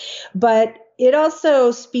interesting. But it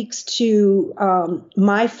also speaks to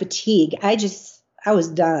my fatigue. I was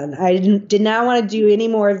done. I did not want to do any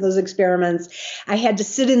more of those experiments. I had to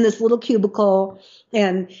sit in this little cubicle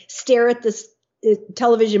and stare at this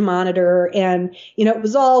television monitor. And, it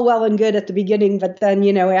was all well and good at the beginning. But then,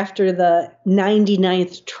 after the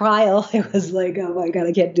 99th trial, it was like, oh my God,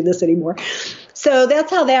 I can't do this anymore. So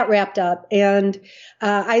that's how that wrapped up. And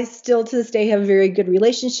I still to this day have a very good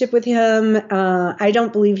relationship with him. I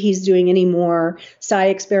don't believe he's doing any more psi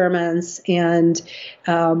experiments. And,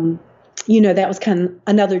 that was kind of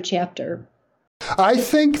another chapter. I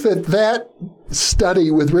think that study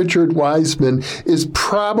with Richard Wiseman is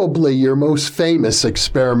probably your most famous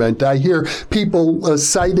experiment. I hear people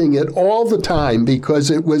citing it all the time because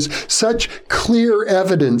it was such clear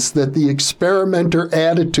evidence that the experimenter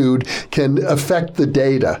attitude can affect the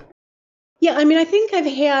data. Yeah, I think I've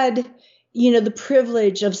had, the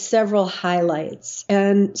privilege of several highlights.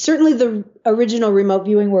 And certainly the original remote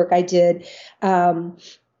viewing work I did,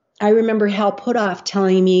 I remember Hal Puthoff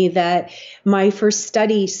telling me that my first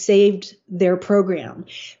study saved their program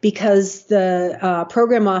because the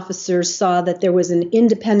program officers saw that there was an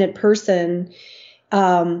independent person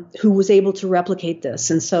who was able to replicate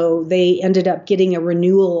this. And so they ended up getting a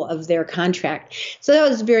renewal of their contract. So that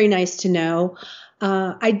was very nice to know.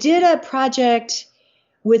 I did a project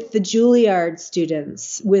with the Juilliard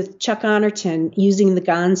students, with Chuck Honorton using the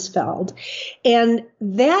Ganzfeld. And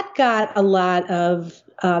that got a lot of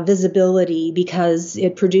visibility because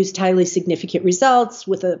it produced highly significant results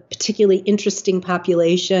with a particularly interesting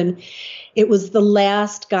population. It was the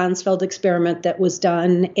last Ganzfeld experiment that was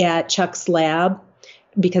done at Chuck's lab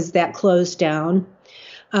because that closed down.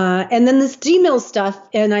 And then this DMIL stuff,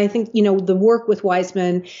 and I think, the work with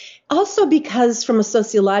Wiseman, also because from a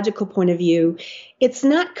sociological point of view, it's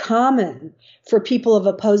not common for people of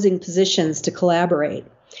opposing positions to collaborate.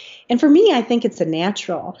 And for me, I think it's a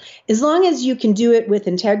natural, as long as you can do it with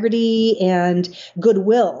integrity and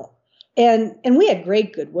goodwill. And we had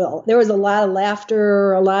great goodwill. There was a lot of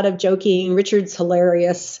laughter, a lot of joking. Richard's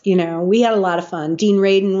hilarious. We had a lot of fun. Dean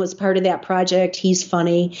Radin was part of that project. He's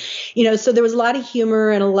funny. So there was a lot of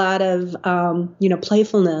humor and a lot of,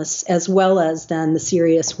 playfulness, as well as then the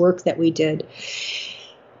serious work that we did.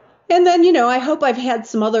 And then, I hope I've had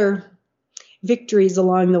some other victories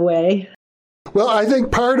along the way. Well, I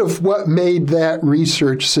think part of what made that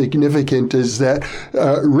research significant is that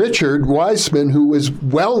Richard Wiseman, who was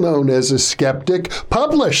well known as a skeptic,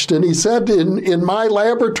 published, and he said, in my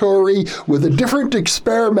laboratory with a different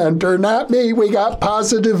experimenter, not me, we got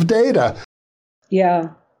positive data.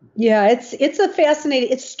 Yeah. Yeah, it's a fascinating,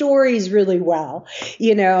 it stories really well.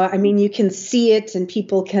 You can see it and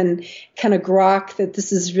people can kind of grok that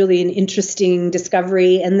this is really an interesting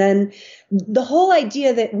discovery. And then the whole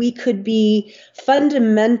idea that we could be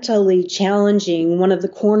fundamentally challenging one of the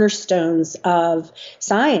cornerstones of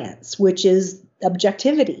science, which is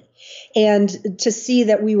objectivity. And to see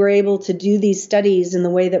that we were able to do these studies in the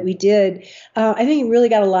way that we did, I think it really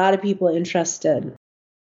got a lot of people interested.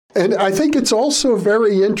 And I think it's also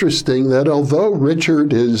very interesting that although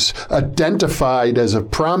Richard is identified as a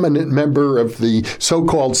prominent member of the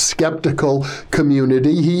so-called skeptical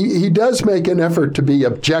community, he does make an effort to be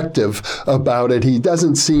objective about it. He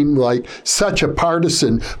doesn't seem like such a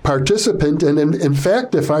partisan participant. And in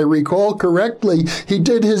fact, if I recall correctly, he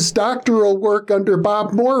did his doctoral work under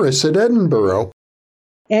Bob Morris at Edinburgh.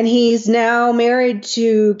 And he's now married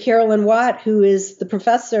to Carolyn Watt, who is the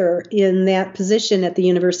professor in that position at the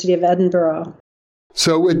University of Edinburgh.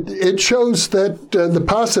 So it shows that the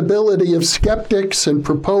possibility of skeptics and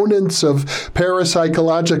proponents of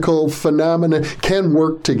parapsychological phenomena can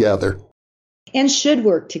work together. And should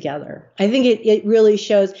work together. I think it really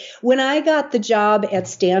shows. When I got the job at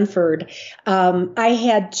Stanford, I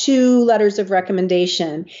had 2 letters of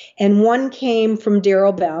recommendation, and one came from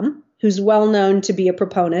Daryl Bem, who's well known to be a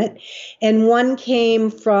proponent, and one came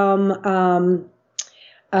from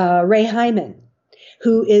Ray Hyman,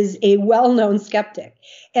 who is a well-known skeptic.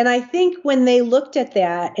 And I think when they looked at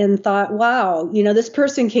that and thought, wow, this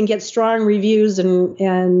person can get strong reviews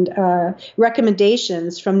and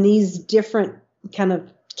recommendations from these different kind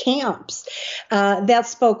of camps, that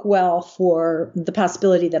spoke well for the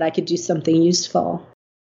possibility that I could do something useful.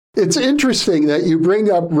 It's interesting that you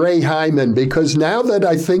bring up Ray Hyman, because now that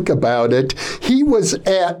I think about it, he was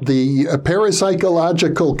at the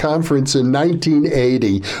Parapsychological Conference in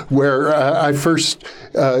 1980, where I first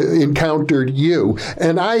encountered you.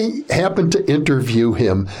 And I happened to interview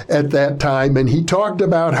him at that time, and he talked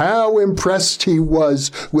about how impressed he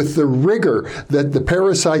was with the rigor that the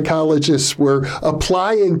parapsychologists were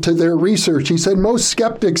applying to their research. He said most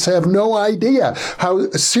skeptics have no idea how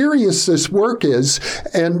serious this work is.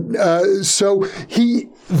 And so he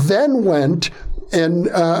then went and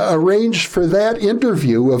arranged for that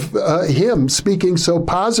interview of him speaking so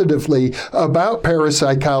positively about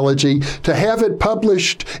parapsychology to have it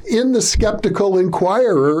published in the Skeptical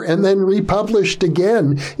Inquirer and then republished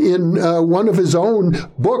again in one of his own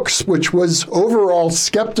books, which was overall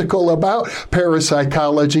skeptical about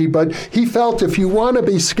parapsychology. But he felt if you want to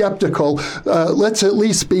be skeptical, let's at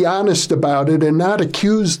least be honest about it and not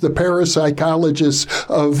accuse the parapsychologists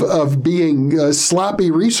of being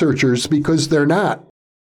sloppy researchers, because they're not.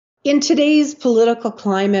 In today's political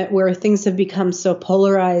climate where things have become so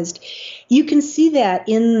polarized, you can see that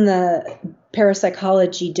in the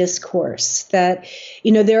parapsychology discourse that,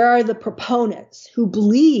 there are the proponents who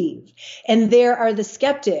believe and there are the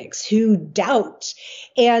skeptics who doubt.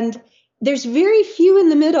 And there's very few in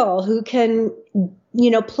the middle who can,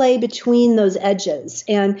 play between those edges.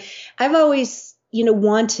 And I've always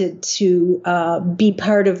wanted to be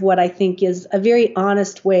part of what I think is a very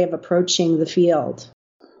honest way of approaching the field.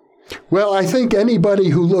 Well, I think anybody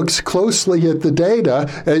who looks closely at the data,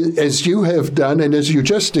 as you have done and as you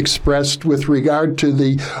just expressed with regard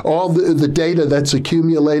to all the data that's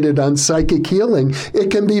accumulated on psychic healing, it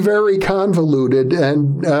can be very convoluted.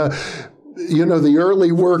 And, the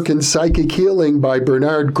early work in psychic healing by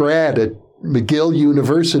Bernard Grad at McGill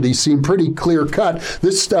University seemed pretty clear-cut.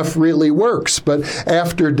 This stuff really works. But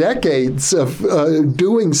after decades of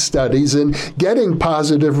doing studies and getting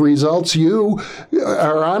positive results, you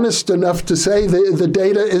are honest enough to say the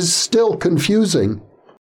data is still confusing.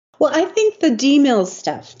 Well, I think the D-Mills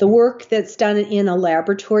stuff, the work that's done in a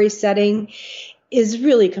laboratory setting, is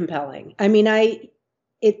really compelling. I mean, it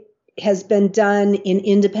has been done in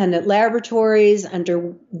independent laboratories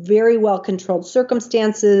under very well-controlled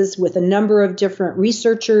circumstances with a number of different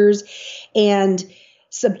researchers and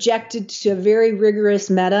subjected to very rigorous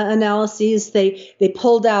meta-analyses. They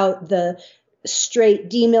pulled out the straight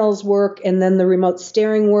D-Mills work and then the remote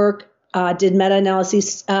staring work, did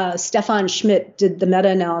meta-analyses. Stefan Schmidt did the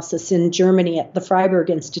meta-analysis in Germany at the Freiburg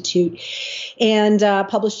Institute and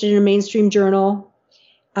published it in a mainstream journal.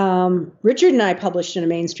 Richard and I published in a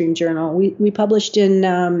mainstream journal. We published in,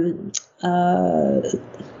 one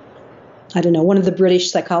of the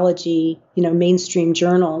British psychology, mainstream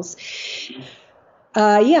journals.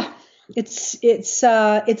 It's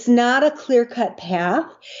not a clear-cut path,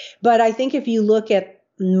 but I think if you look at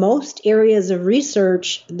most areas of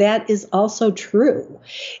research, that is also true.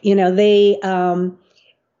 They,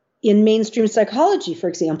 in mainstream psychology, for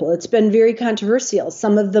example, it's been very controversial.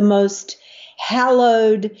 Some of the most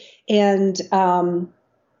hallowed and,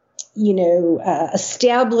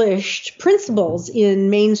 established principles in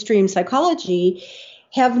mainstream psychology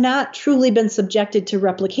have not truly been subjected to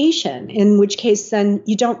replication, in which case then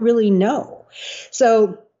you don't really know.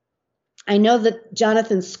 So I know that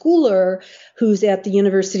Jonathan Schooler, who's at the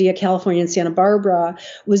University of California in Santa Barbara,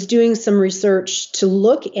 was doing some research to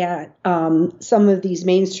look at some of these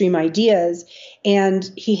mainstream ideas. And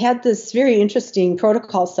he had this very interesting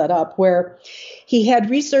protocol set up where he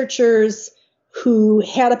had researchers who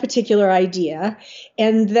had a particular idea,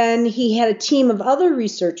 and then he had a team of other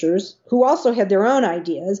researchers who also had their own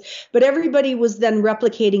ideas, but everybody was then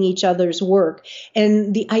replicating each other's work.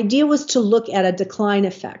 And the idea was to look at a decline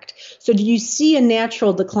effect. So do you see a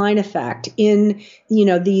natural decline effect in,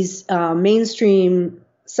 these mainstream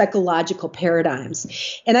psychological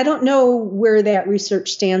paradigms? And I don't know where that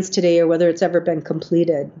research stands today or whether it's ever been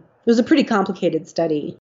completed. It was a pretty complicated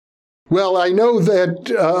study. Well, I know that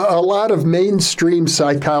a lot of mainstream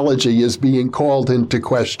psychology is being called into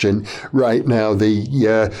question right now. The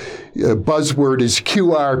buzzword is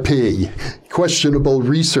QRP, questionable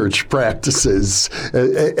research practices,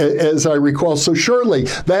 as I recall. So surely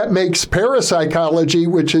that makes parapsychology,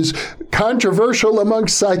 which is controversial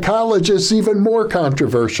amongst psychologists, even more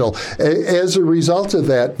controversial as a result of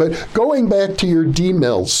that. But going back to your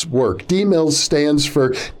DMILS work, DMILS stands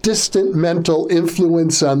for Distant Mental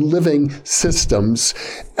Influence on Living Systems.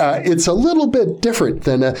 It's a little bit different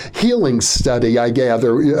than a healing study, I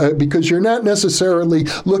gather, because you're not necessarily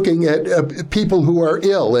looking at people who are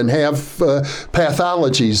ill and have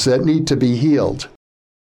pathologies that need to be healed.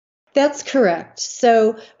 That's correct.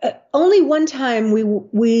 So only one time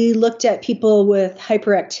we looked at people with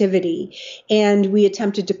hyperactivity and we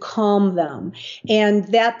attempted to calm them, and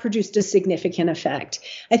that produced a significant effect.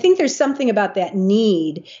 I think there's something about that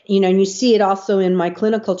need, and you see it also in my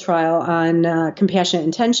clinical trial on compassionate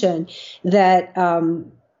intention, that,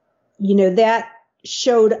 that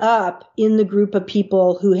showed up in the group of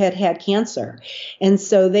people who had cancer. And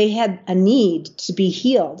so they had a need to be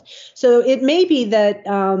healed. So it may be that,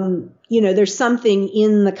 there's something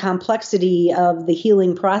in the complexity of the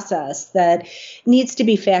healing process that needs to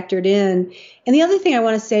be factored in. And the other thing I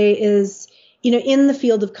want to say is, in the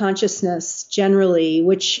field of consciousness generally,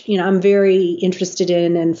 which, I'm very interested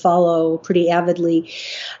in and follow pretty avidly,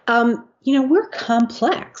 we're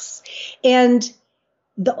complex. And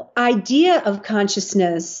the idea of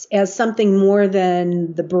consciousness as something more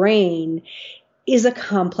than the brain is a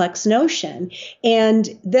complex notion. And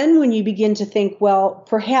then when you begin to think, well,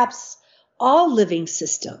 perhaps all living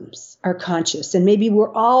systems are conscious, and maybe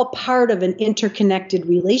we're all part of an interconnected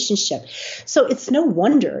relationship. So it's no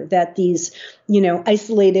wonder that these,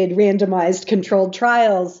 isolated, randomized, controlled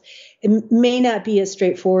trials may not be as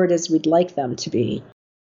straightforward as we'd like them to be.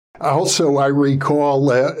 Also, I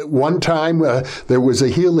recall one time there was a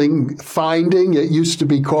healing finding. It used to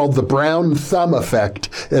be called the brown thumb effect,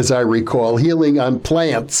 as I recall, healing on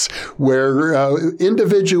plants, where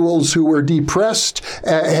individuals who were depressed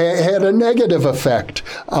had a negative effect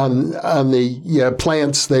on the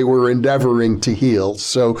plants they were endeavoring to heal.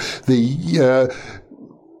 So the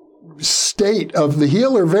state of the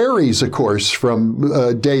healer varies, of course,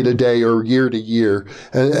 from day to day or year to year,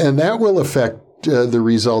 and that will affect the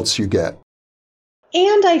results you get.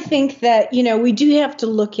 And I think that, we do have to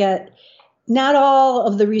look at not all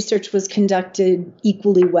of the research was conducted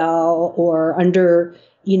equally well or under,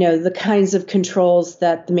 the kinds of controls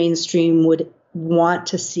that the mainstream would want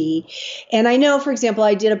to see. And I know, for example,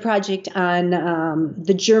 I did a project on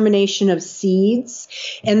the germination of seeds,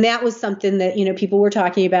 and that was something that, people were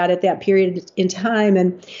talking about at that period in time.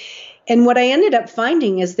 And what I ended up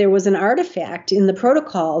finding is there was an artifact in the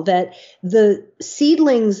protocol that the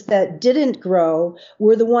seedlings that didn't grow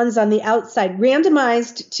were the ones on the outside,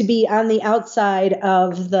 randomized to be on the outside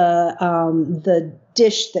of the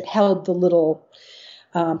dish that held the little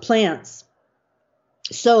plants.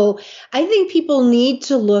 So I think people need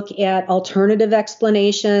to look at alternative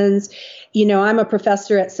explanations. I'm a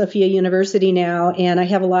professor at Sophia University now, and I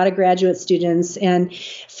have a lot of graduate students, and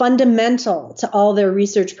fundamental to all their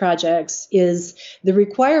research projects is the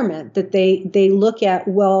requirement that they look at,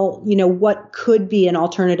 what could be an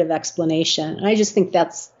alternative explanation. And I just think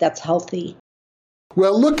that's healthy.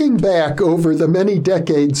 Well, looking back over the many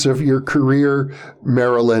decades of your career,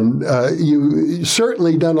 Marilyn, you've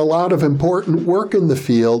certainly done a lot of important work in the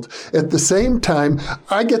field. At the same time,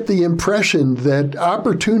 I get the impression that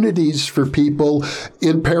opportunities for people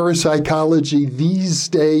in parapsychology these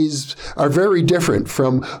days are very different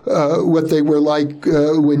from what they were like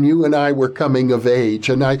when you and I were coming of age.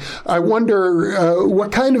 And I wonder,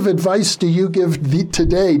 what kind of advice do you give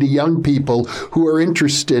today to young people who are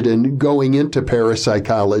interested in going into parapsychology?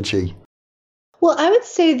 Well, I would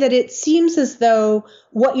say that it seems as though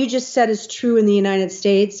what you just said is true in the United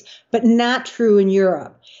States, but not true in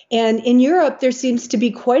Europe. And in Europe, there seems to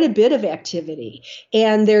be quite a bit of activity.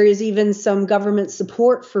 And there is even some government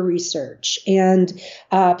support for research. And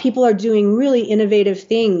people are doing really innovative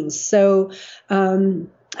things. So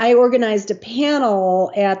I organized a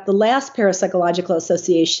panel at the last Parapsychological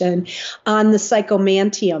Association on the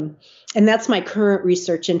psychomantium. And that's my current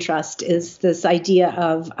research interest, is this idea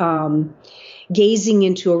of gazing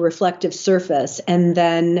into a reflective surface and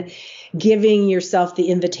then giving yourself the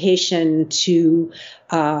invitation to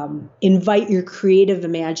invite your creative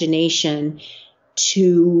imagination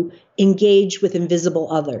to engage with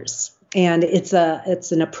invisible others. And it's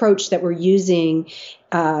an approach that we're using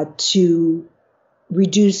to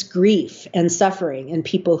reduce grief and suffering in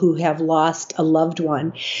people who have lost a loved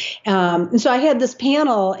one. And so I had this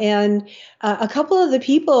panel, and a couple of the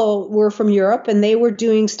people were from Europe, and they were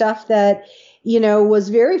doing stuff that, was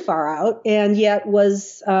very far out and yet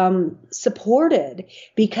was supported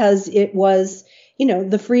because it was,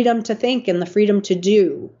 the freedom to think and the freedom to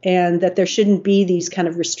do, and that there shouldn't be these kind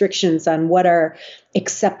of restrictions on what are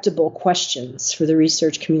acceptable questions for the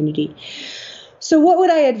research community. So what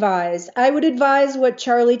would I advise? I would advise what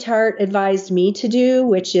Charlie Tart advised me to do,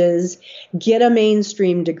 which is get a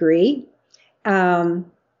mainstream degree.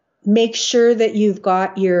 Make sure that you've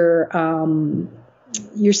got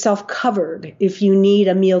yourself covered if you need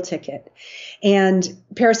a meal ticket. And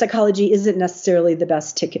parapsychology isn't necessarily the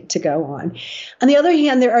best ticket to go on. On the other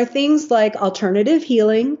hand, there are things like alternative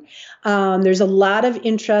healing. There's a lot of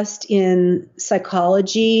interest in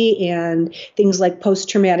psychology and things like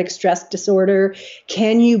post-traumatic stress disorder.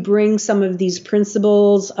 Can you bring some of these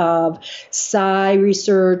principles of psi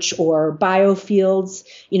research or biofields?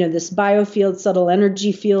 This biofield subtle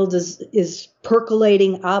energy field is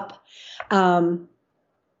percolating up.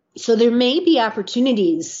 So there may be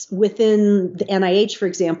opportunities within the NIH, for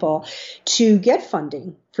example, to get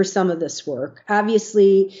funding for some of this work.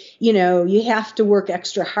 Obviously, you have to work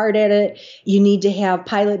extra hard at it. You need to have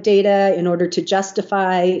pilot data in order to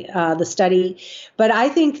justify the study. But I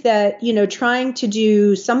think that, trying to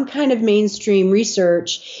do some kind of mainstream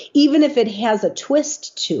research, even if it has a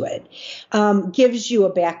twist to it, gives you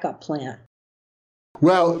a backup plan.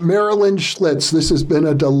 Well, Marilyn Schlitz, this has been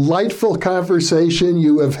a delightful conversation.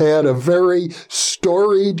 You have had a very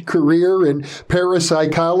storied career in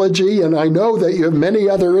parapsychology, and I know that you have many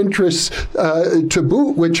other interests to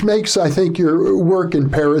boot, which makes, I think, your work in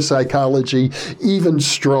parapsychology even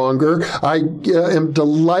stronger. I am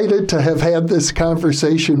delighted to have had this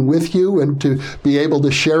conversation with you and to be able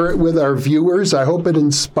to share it with our viewers. I hope it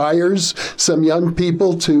inspires some young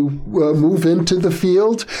people to move into the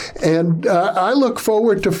field, and I look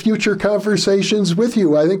forward to future conversations with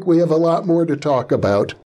you. I think we have a lot more to talk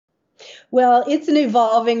about. Well, it's an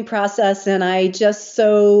evolving process, and I just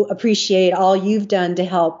so appreciate all you've done to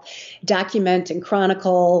help document and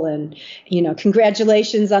chronicle. And,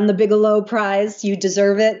 congratulations on the Bigelow Prize. You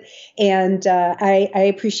deserve it. And I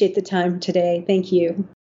appreciate the time today. Thank you.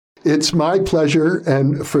 It's my pleasure.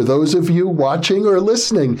 And for those of you watching or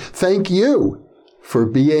listening, thank you for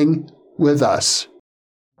being with us.